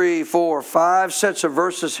 2, 3, 4, 5 sets of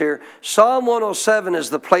verses here. Psalm 107 is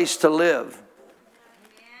the place to live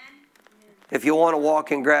if you want to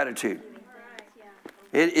walk in gratitude.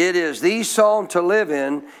 It is the psalm to live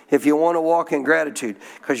in if you want to walk in gratitude.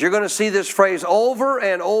 Because you're going to see this phrase over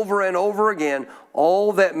and over and over again.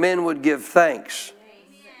 All that men would give thanks.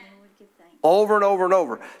 Over and over and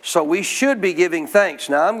over. So we should be giving thanks.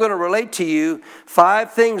 Now I'm going to relate to you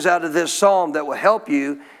 5 things out of this psalm that will help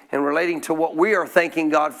you in relating to what we are thanking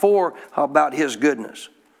God for about his goodness.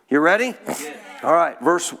 You ready? Yes. All right,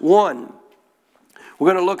 verse 1.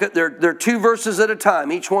 We're going to look at, there are 2 verses at a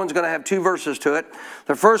time. Each one's going to have 2 verses to it.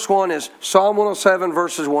 The first one is Psalm 107,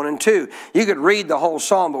 verses 1 and 2. You could read the whole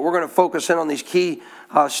psalm, but we're going to focus in on these key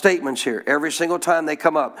statements here. Every single time they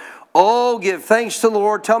come up. Oh, give thanks to the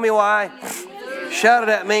Lord. Tell me why. Shout it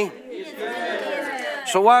at me.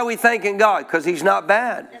 So why are we thanking God? Because he's not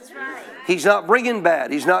bad. He's not bringing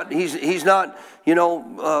bad. He's not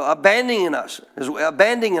abandoning us.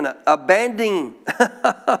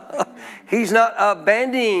 He's not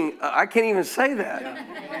abandoning. I can't even say that.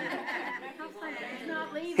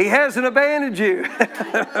 He hasn't abandoned you.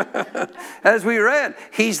 As we read,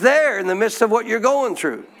 he's there in the midst of what you're going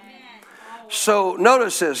through. So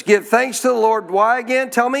notice this. Give thanks to the Lord. Why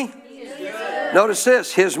again? Tell me. Notice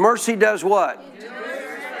this. His mercy does what?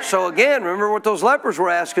 So again, remember what those lepers were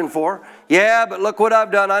asking for. Yeah, but look what I've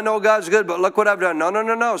done. I know God's good, but look what I've done.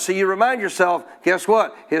 No. So you remind yourself, guess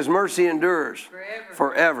what? His mercy endures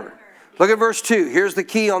forever. Look at verse 2. Here's the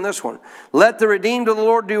key on this one. Let the redeemed of the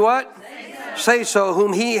Lord do what? Say so.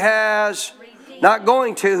 Whom he has, not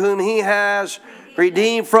going to, whom he has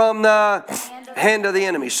redeemed from the hand of the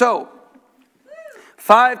enemy. So,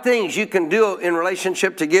 5 things you can do in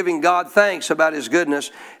relationship to giving God thanks about his goodness.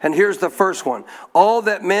 And here's the first one. All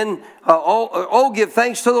that men, give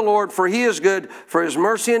thanks to the Lord, for he is good, for his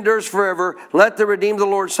mercy endures forever. Let the redeemed of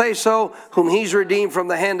the Lord say so, whom he's redeemed from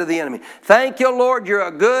the hand of the enemy. Thank you, Lord, you're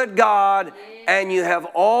a good God, and you have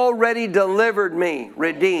already delivered me,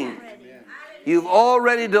 redeemed. You've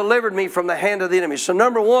already delivered me from the hand of the enemy. So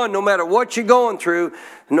number 1, no matter what you're going through,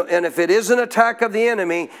 and if it is an attack of the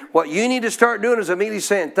enemy, what you need to start doing is immediately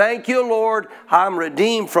saying, thank you, Lord, I'm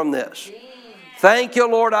redeemed from this. Thank you,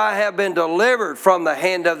 Lord, I have been delivered from the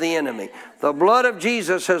hand of the enemy. The blood of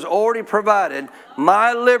Jesus has already provided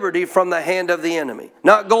my liberty from the hand of the enemy.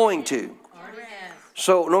 Not going to.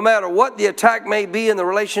 So no matter what the attack may be in the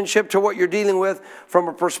relationship to what you're dealing with from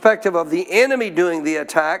a perspective of the enemy doing the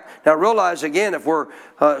attack. Now realize again, if we're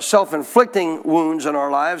self-inflicting wounds in our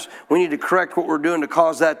lives, we need to correct what we're doing to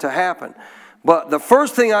cause that to happen. But the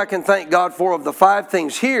first thing I can thank God for of the 5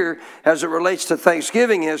 things here as it relates to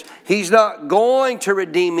thanksgiving is he's not going to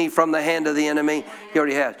redeem me from the hand of the enemy. He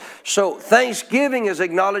already has. So thanksgiving is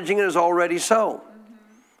acknowledging it is already so.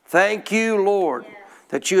 Thank you, Lord,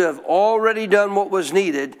 that you have already done what was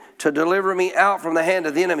needed to deliver me out from the hand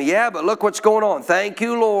of the enemy. Yeah, but look what's going on. Thank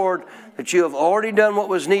you, Lord, that you have already done what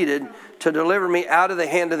was needed to deliver me out of the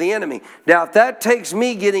hand of the enemy. Now, if that takes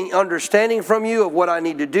me getting understanding from you of what I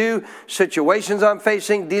need to do, situations I'm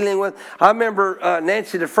facing, dealing with. I remember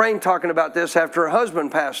Nancy Dufresne talking about this after her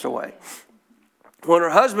husband passed away. When her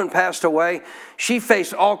husband passed away, she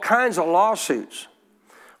faced all kinds of lawsuits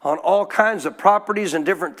on all kinds of properties and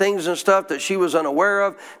different things and stuff that she was unaware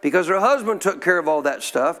of because her husband took care of all that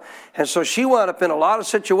stuff. And so she wound up in a lot of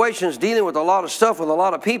situations dealing with a lot of stuff with a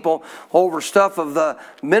lot of people over stuff of the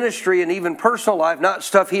ministry and even personal life, not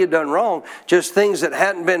stuff he had done wrong, just things that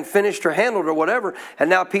hadn't been finished or handled or whatever. And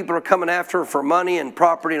now people are coming after her for money and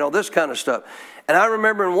property and all this kind of stuff. And I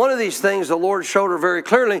remember in one of these things, the Lord showed her very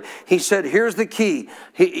clearly. He said, here's the key.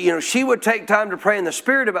 She would take time to pray in the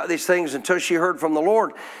Spirit about these things until she heard from the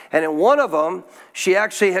Lord. And in one of them, she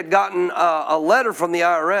actually had gotten a letter from the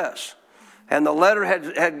IRS. And the letter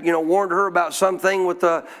had warned her about something with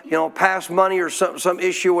the, past money or some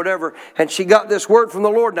issue or whatever. And she got this word from the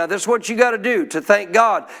Lord. Now, this is what you got to do to thank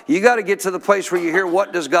God. You got to get to the place where you hear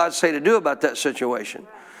what does God say to do about that situation.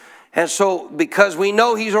 And so, because we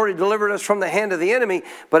know He's already delivered us from the hand of the enemy,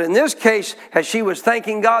 but in this case, as she was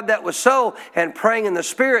thanking God that was so, and praying in the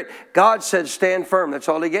Spirit, God said, stand firm. That's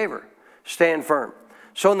all He gave her. Stand firm.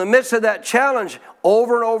 So in the midst of that challenge,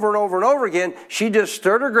 over and over and over and over again, she just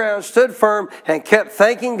stood her ground, stood firm, and kept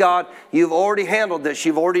thanking God, you've already handled this.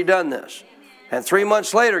 You've already done this. And 3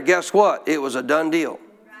 months later, guess what? It was a done deal.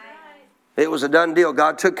 It was a done deal.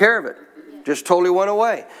 God took care of it. Just totally went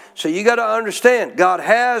away. So you got to understand, God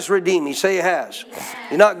has redeemed me. Say He has.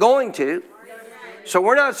 He's not going to. So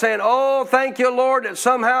we're not saying, oh, thank you, Lord, that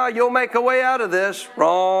somehow you'll make a way out of this.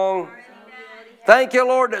 Wrong. Thank you,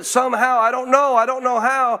 Lord, that somehow, I don't know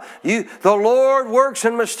how, the Lord works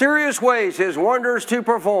in mysterious ways, His wonders to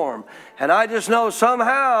perform. And I just know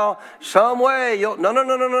somehow, some way,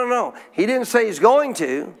 no. He didn't say He's going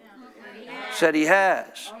to. He said He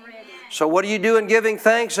has. So what do you do in giving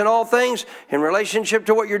thanks in all things? In relationship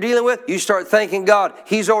to what you're dealing with, you start thanking God.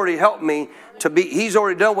 He's already helped me He's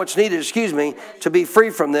already done what's needed, to be free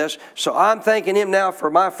from this. So I'm thanking Him now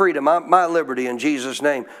for my freedom, my liberty in Jesus'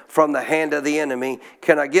 name from the hand of the enemy.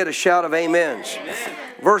 Can I get a shout of amens? Amen.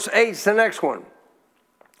 Verse 8 is the next one.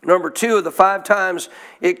 Number 2 of the 5 times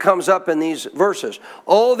it comes up in these verses.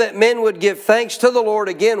 Oh, that men would give thanks to the Lord.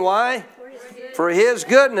 Again, why? For His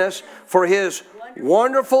goodness, for His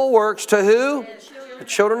wonderful works to who? The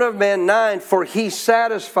children of men. 9, for He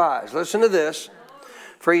satisfies. Listen to this.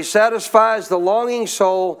 For He satisfies the longing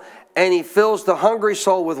soul, and He fills the hungry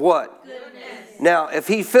soul with what? Goodness. Now, if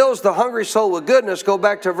He fills the hungry soul with goodness, go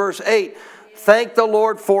back to verse 8. Thank the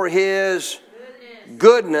Lord for His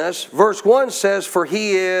goodness. Verse 1 says, for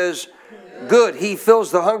He is good. He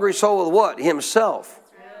fills the hungry soul with what? Himself.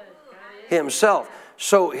 Himself.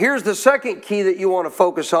 So here's the second key that you want to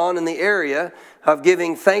focus on in the area of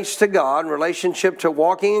giving thanks to God in relationship to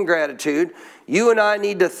walking in gratitude. You and I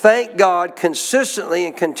need to thank God consistently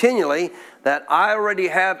and continually that I already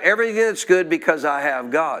have everything that's good because I have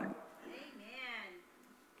God.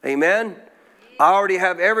 Amen? Amen? I already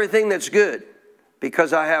have everything that's good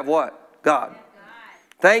because I have what? God.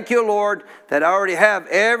 Thank you, Lord, that I already have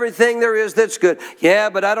everything there is that's good. Yeah,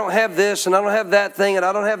 but I don't have this, and I don't have that thing, and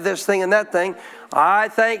I don't have this thing and that thing. I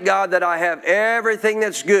thank God that I have everything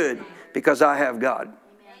that's good because I have God.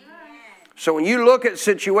 So when you look at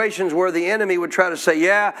situations where the enemy would try to say,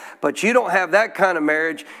 yeah, but you don't have that kind of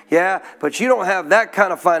marriage. Yeah, but you don't have that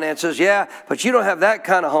kind of finances. Yeah, but you don't have that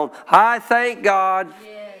kind of home. I thank God.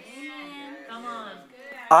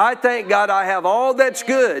 I thank God I have all that's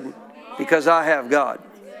good because I have God.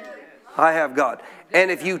 I have God.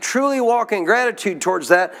 And if you truly walk in gratitude towards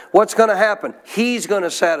that, what's going to happen? He's going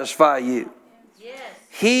to satisfy you.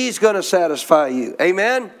 He's going to satisfy you.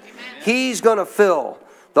 Amen? He's going to fill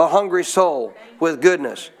the hungry soul with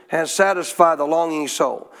goodness and satisfy the longing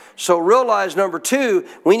soul. So realize, number 2,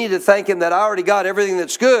 we need to thank Him that I already got everything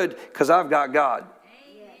that's good because I've got God.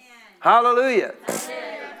 Amen. Hallelujah.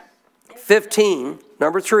 15,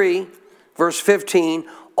 number 3, verse 15.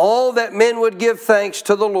 All that men would give thanks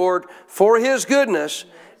to the Lord for His goodness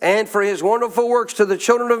and for His wonderful works to the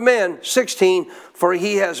children of men. 16, for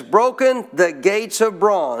He has broken the gates of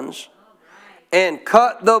bronze and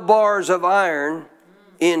cut the bars of iron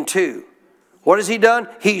in two. What has He done?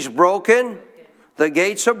 He's broken the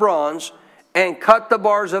gates of bronze and cut the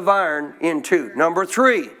bars of iron in two. Number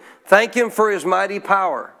 3, thank Him for His mighty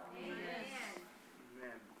power.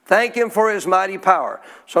 Thank Him for His mighty power.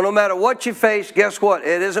 So no matter what you face, guess what?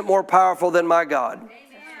 It isn't more powerful than my God.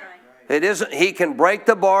 It isn't. He can break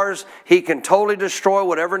the bars. He can totally destroy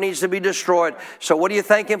whatever needs to be destroyed. So what do you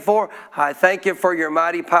thank Him for? I thank You for Your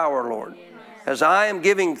mighty power, Lord. As I am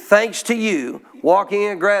giving thanks to You, walking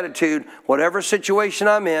in gratitude, whatever situation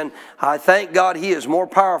I'm in, I thank God He is more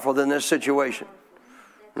powerful than this situation.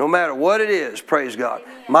 No matter what it is, praise God.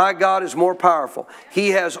 My God is more powerful. He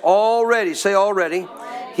has already, say already,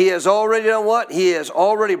 He has already done what? He has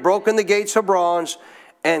already broken the gates of bronze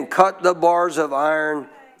and cut the bars of iron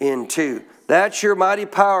in two. That's your mighty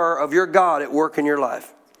power of your God at work in your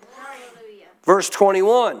life. Verse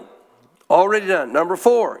 21. Already done. Number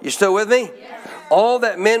 4. You still with me? Yes. All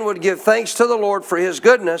that men would give thanks to the Lord for His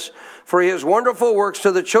goodness, for His wonderful works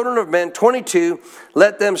to the children of men. 22.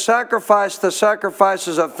 Let them sacrifice the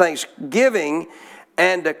sacrifices of thanksgiving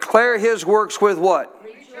and declare His works with what?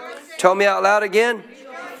 Rejoicing. Tell me out loud again.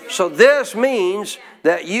 Rejoicing. So this means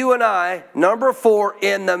that you and I, number 4,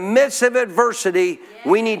 in the midst of adversity,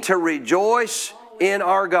 we need to rejoice in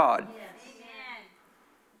our God.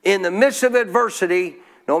 In the midst of adversity,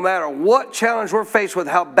 no matter what challenge we're faced with,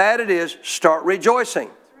 how bad it is, start rejoicing.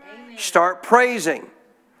 Amen. Start praising.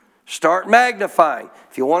 Start magnifying.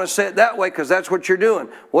 If you want to say it that way, because that's what you're doing.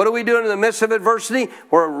 What are we doing in the midst of adversity?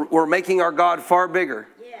 We're making our God far bigger.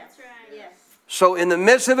 Yes, right. Yes. So in the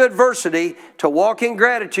midst of adversity, to walk in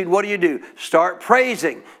gratitude, what do? Start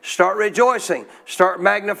praising. Start rejoicing. Start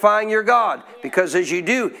magnifying your God. Because as you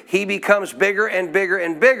do, He becomes bigger and bigger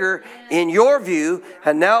and bigger in your view.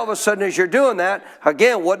 And now all of a sudden as you're doing that,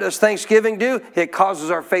 again, what does thanksgiving do? It causes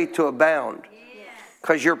our faith to abound.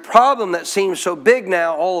 Because your problem that seems so big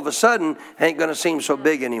now, all of a sudden, ain't going to seem so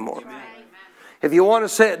big anymore. If you want to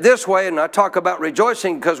say it this way, and I talk about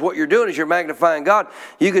rejoicing because what you're doing is you're magnifying God,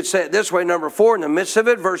 you could say it this way, number 4, in the midst of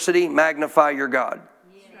adversity, magnify your God.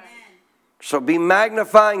 So be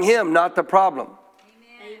magnifying Him, not the problem.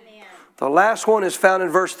 Amen. The last one is found in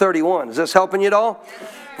verse 31. Is this helping you at all?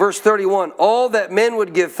 Verse 31, all that men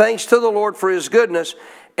would give thanks to the Lord for His goodness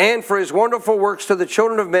and for His wonderful works to the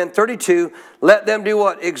children of men. 32, let them do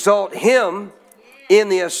what? Exalt Him in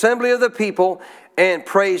the assembly of the people and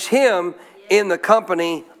praise Him in the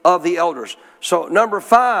company of the elders. So number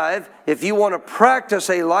 5, if you want to practice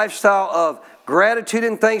a lifestyle of gratitude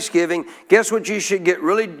and thanksgiving, guess what you should get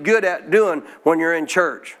really good at doing when you're in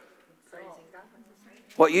church?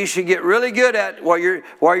 What you should get really good at while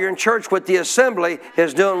you're in church with the assembly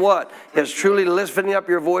is doing what? Is truly lifting up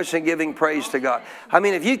your voice and giving praise to God. I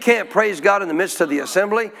mean, if you can't praise God in the midst of the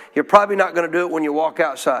assembly, you're probably not going to do it when you walk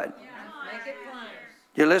outside.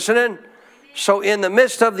 You listening? So in the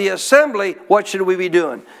midst of the assembly, what should we be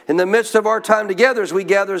doing? In the midst of our time together as we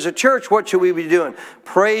gather as a church, what should we be doing?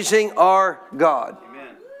 Praising our God.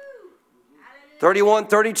 31,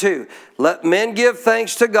 32. Let men give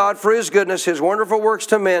thanks to God for His goodness, His wonderful works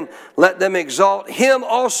to men. Let them exalt Him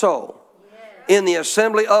also in the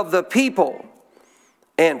assembly of the people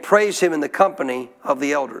and praise Him in the company of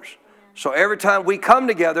the elders. So every time we come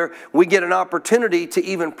together, we get an opportunity to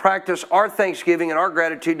even practice our thanksgiving and our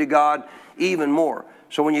gratitude to God even more.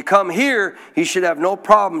 So when you come here, you should have no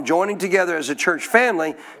problem joining together as a church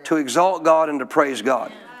family to exalt God and to praise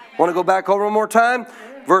God. Want to go back over one more time?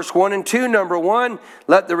 Verse 1 and 2, number 1,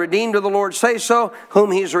 let the redeemed of the Lord say so,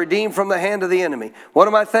 whom He's redeemed from the hand of the enemy. What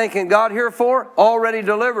am I thanking God here for? Already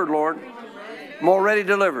delivered, Lord. I'm already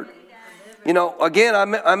delivered. You know, again,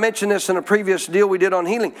 I mentioned this in a previous deal we did on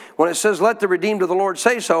healing. When it says, let the redeemed of the Lord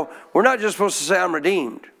say so, we're not just supposed to say, I'm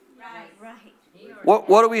redeemed.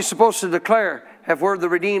 What are we supposed to declare if we're the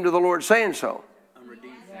redeemed of the Lord saying so?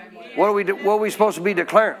 What are we supposed to be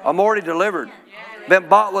declaring? I'm already delivered. Been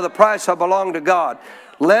bought with a price, I belong to God.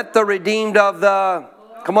 Let the redeemed of the...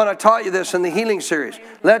 Come on, I taught you this in the healing series.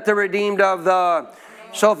 Let the redeemed of the...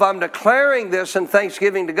 So if I'm declaring this in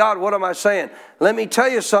thanksgiving to God, what am I saying? Let me tell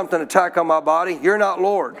you something, attack on my body. You're not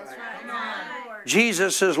Lord.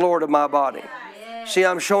 Jesus is Lord of my body. See,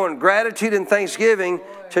 I'm showing gratitude and thanksgiving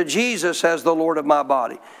to Jesus as the Lord of my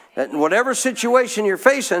body. In whatever situation you're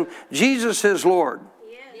facing, Jesus is Lord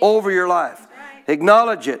over your life.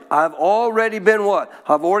 Acknowledge it. I've already been what?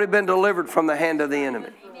 I've already been delivered from the hand of the enemy.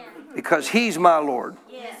 Because He's my Lord.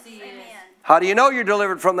 How do you know you're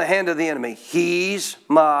delivered from the hand of the enemy? He's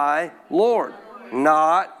my Lord,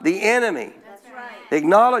 not the enemy.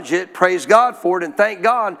 Acknowledge it, praise God for it, and thank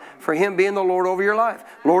God for Him being the Lord over your life,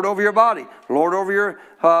 Lord over your body, Lord over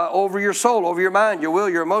your soul, over your mind, your will,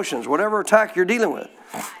 your emotions, whatever attack you're dealing with.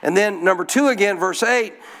 And then number 2 again, verse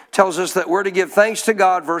 8, tells us that we're to give thanks to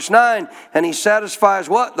God. Verse 9, and He satisfies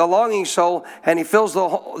what? The longing soul, and He fills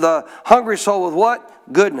the hungry soul with what?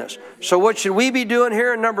 Goodness. So what should we be doing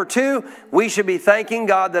here in number 2? We should be thanking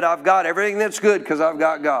God that I've got everything that's good because I've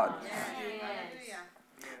got God.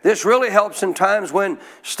 This really helps in times when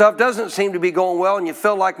stuff doesn't seem to be going well and you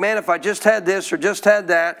feel like, man, if I just had this or just had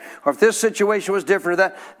that, or if this situation was different or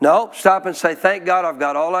that. No, stop and say, thank God I've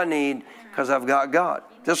got all I need because I've got God.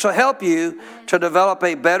 This will help you to develop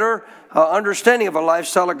a better understanding of a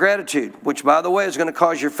lifestyle of gratitude, which, by the way, is going to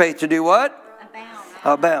cause your faith to do what?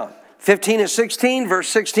 Abound. 15 and 16, verse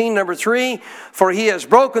 16, number 3, for He has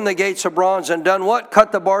broken the gates of bronze and done what?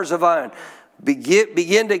 Cut the bars of iron.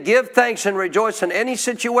 Begin to give thanks and rejoice in any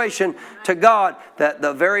situation to God that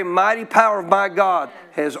the very mighty power of my God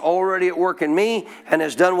is already at work in me and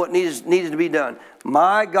has done what needed to be done.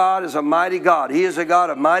 My God is a mighty God. He is a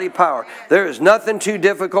God of mighty power. There is nothing too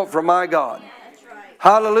difficult for my God.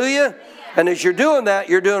 Hallelujah. And as you're doing that,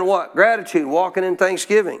 you're doing what? Gratitude, walking in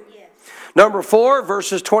thanksgiving. Number 4,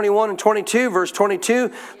 verses 21 and 22. Verse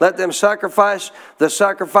 22, let them sacrifice the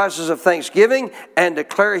sacrifices of thanksgiving and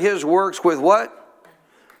declare His works with what?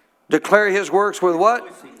 Declare His works with what?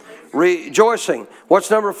 Rejoicing. What's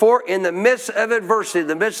number 4? In the midst of adversity,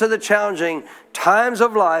 the midst of the challenging times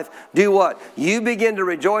of life, do what? You begin to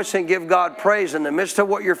rejoice and give God praise in the midst of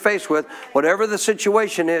what you're faced with. Whatever the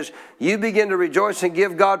situation is, you begin to rejoice and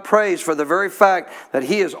give God praise for the very fact that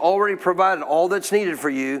He has already provided all that's needed for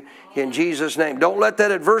you in Jesus' name. Don't let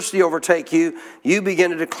that adversity overtake you. You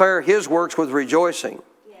begin to declare His works with rejoicing.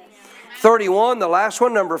 31, the last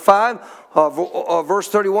one, number 5, verse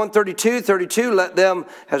 31, 32, let them,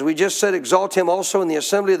 as we just said, exalt Him also in the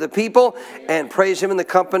assembly of the people and praise Him in the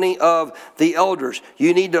company of the elders.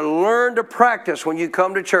 You need to learn to practice when you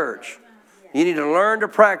come to church. You need to learn to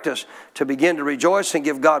practice to begin to rejoice and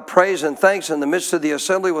give God praise and thanks in the midst of the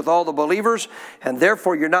assembly with all the believers. And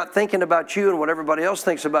therefore, you're not thinking about you and what everybody else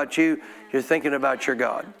thinks about you. You're thinking about your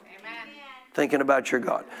God. Thinking about your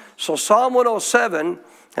God. So Psalm 107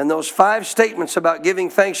 and those 5 statements about giving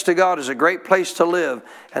thanks to God is a great place to live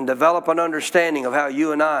and develop an understanding of how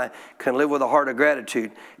you and I can live with a heart of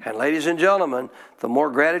gratitude. And ladies and gentlemen, the more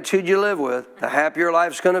gratitude you live with, the happier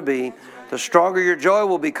life's going to be, the stronger your joy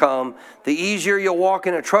will become, the easier you'll walk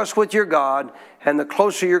in a trust with your God, and the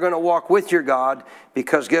closer you're going to walk with your God,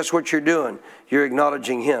 because guess what you're doing? You're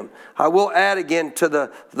acknowledging Him. I will add again to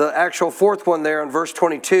the actual 4th one there in verse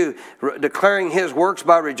 22, declaring His works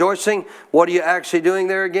by rejoicing. What are you actually doing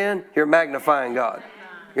there again? You're magnifying God.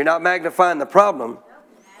 You're not magnifying the problem.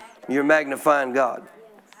 You're magnifying God.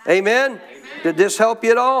 Amen? Did this help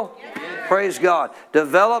you at all? Praise God.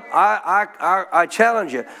 Develop, I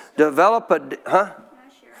challenge you, develop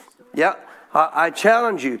I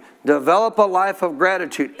challenge you, develop a life of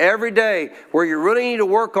gratitude every day where you really need to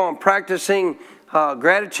work on practicing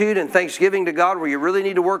gratitude and thanksgiving to God, where you really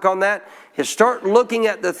need to work on that, is start looking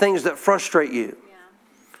at the things that frustrate you.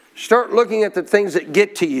 Start looking at the things that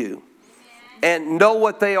get to you and know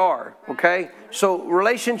what they are, okay? So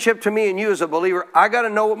relationship to me and you as a believer, I got to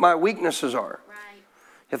know what my weaknesses are.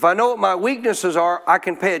 If I know what my weaknesses are, I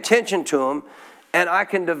can pay attention to them and I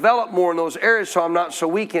can develop more in those areas so I'm not so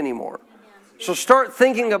weak anymore. So start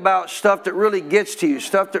thinking about stuff that really gets to you,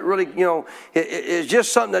 stuff that really, is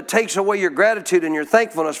just something that takes away your gratitude and your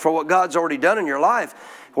thankfulness for what God's already done in your life,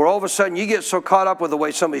 where all of a sudden you get so caught up with the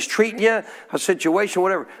way somebody's treating you, a situation,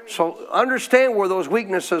 whatever. So understand where those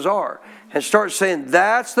weaknesses are and start saying,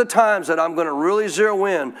 that's the times that I'm going to really zero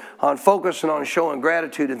in on focusing on showing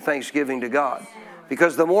gratitude and thanksgiving to God.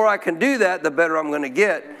 Because the more I can do that, the better I'm going to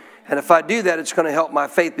get. And if I do that, it's going to help my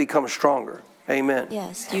faith become stronger. Amen.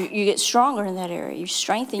 Yes, you get stronger in that area. You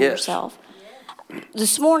strengthen yourself.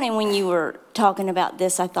 This morning when you were talking about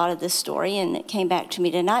this, I thought of this story, and it came back to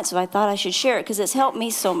me tonight, so I thought I should share it because it's helped me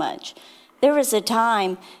so much. There was a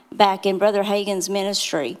time back in Brother Hagin's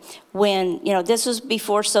ministry when, this was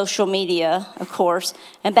before social media, of course,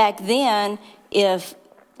 and back then, if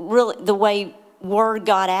really the way word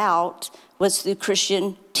got out was through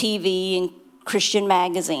Christian TV and Christian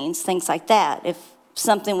magazines, things like that. If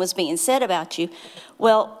something was being said about you,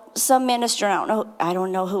 well, some minister, I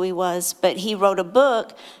don't know who he was, but he wrote a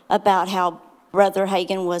book about how Brother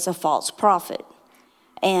Hagin was a false prophet.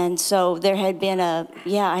 And so there had been I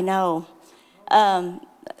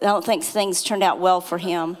don't think things turned out well for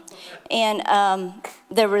him. And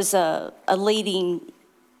there was a leading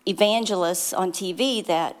evangelist on TV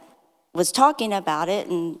that was talking about it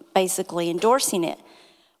and basically endorsing it.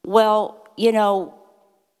 Well,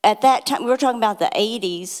 at that time, we were talking about the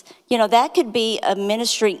 80s, that could be a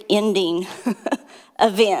ministry ending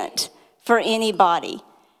event for anybody.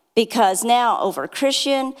 Because now over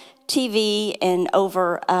Christian TV and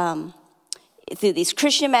over through these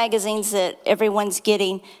Christian magazines that everyone's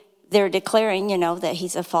getting, they're declaring, that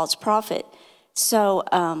he's a false prophet. So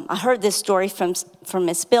I heard this story from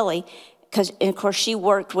Miss Billy, because, of course, she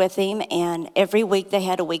worked with him, and every week they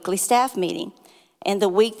had a weekly staff meeting. And the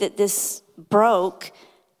week that this broke,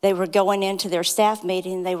 they were going into their staff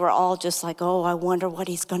meeting, they were all just like, oh, I wonder what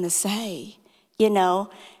he's going to say,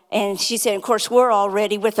 And she said, of course, we're all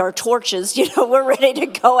ready with our torches, we're ready to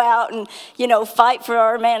go out and, fight for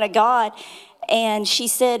our man of God. And she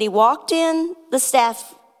said he walked in the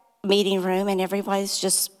staff meeting room and everybody's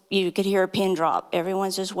just, you could hear a pin drop.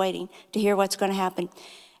 Everyone's just waiting to hear what's going to happen.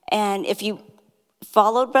 And if you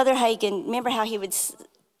followed Brother Hagin, remember how he would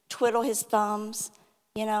twiddle his thumbs,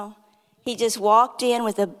 He just walked in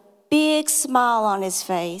with a big smile on his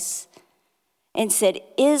face and said,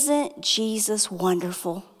 "Isn't Jesus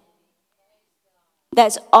wonderful?"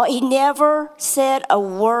 That's all. He never said a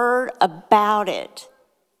word about it.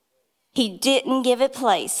 He didn't give it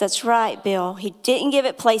place. That's right, Bill. He didn't give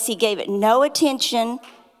it place. He gave it no attention.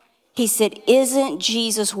 He said, "Isn't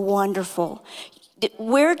Jesus wonderful?"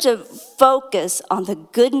 we're to focus on the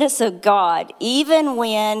goodness of God, even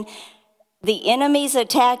when the enemy's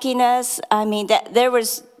attacking us. I mean, that there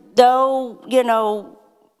was no,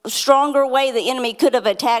 stronger way the enemy could have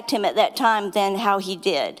attacked him at that time than how he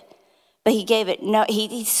did. But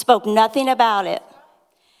he spoke nothing about it.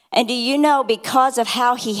 And do you know, because of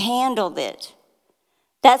how he handled it,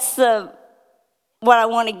 that's what I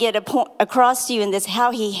want to get across to you in this,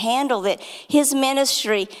 how he handled it. His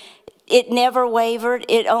ministry, it never wavered,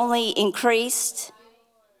 it only increased.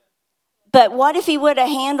 But what if he would have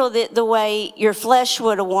handled it the way your flesh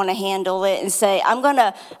would have want to handle it and say, I'm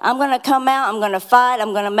gonna come out, I'm gonna fight,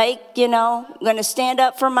 I'm gonna I'm gonna stand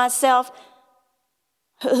up for myself.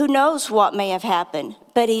 Who knows what may have happened?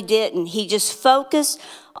 But he didn't. He just focused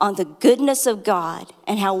on the goodness of God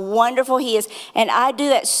and how wonderful he is. And I do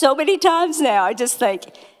that so many times now. I just think,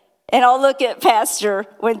 and I'll look at Pastor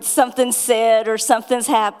when something's said or something's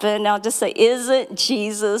happened. I'll just say, isn't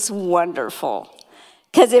Jesus wonderful?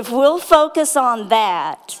 Because if we'll focus on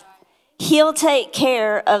that, he'll take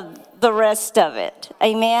care of the rest of it.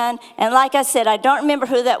 Amen? And like I said, I don't remember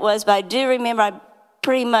who that was, but I do remember, I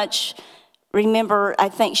pretty much remember, I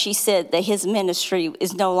think she said that his ministry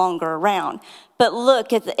is no longer around. But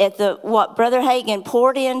look at what Brother Hagin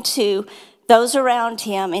poured into those around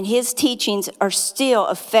him, and his teachings are still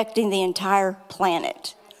affecting the entire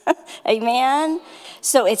planet. Amen?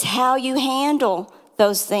 So it's how you handle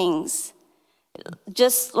those things.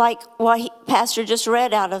 Just like what Pastor just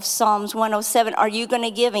read out of Psalms 107, are you going to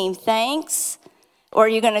give him thanks, or are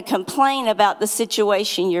you going to complain about the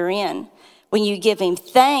situation you're in? When you give him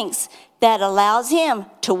thanks, that allows him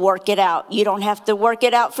to work it out. You don't have to work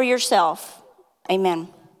it out for yourself. Amen.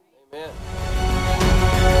 Amen.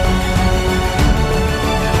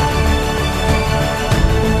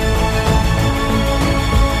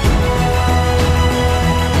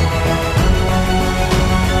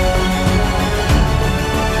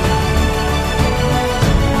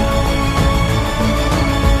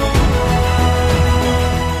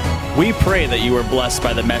 We pray that you were blessed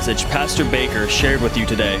by the message Pastor Baker shared with you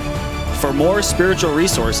today. For more spiritual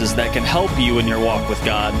resources that can help you in your walk with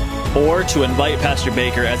God, or to invite Pastor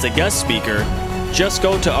Baker as a guest speaker, just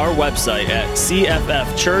go to our website at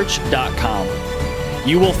cffchurch.com.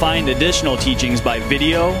 You will find additional teachings by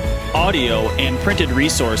video, audio, and printed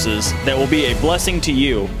resources that will be a blessing to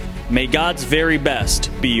you. May God's very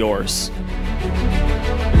best be yours.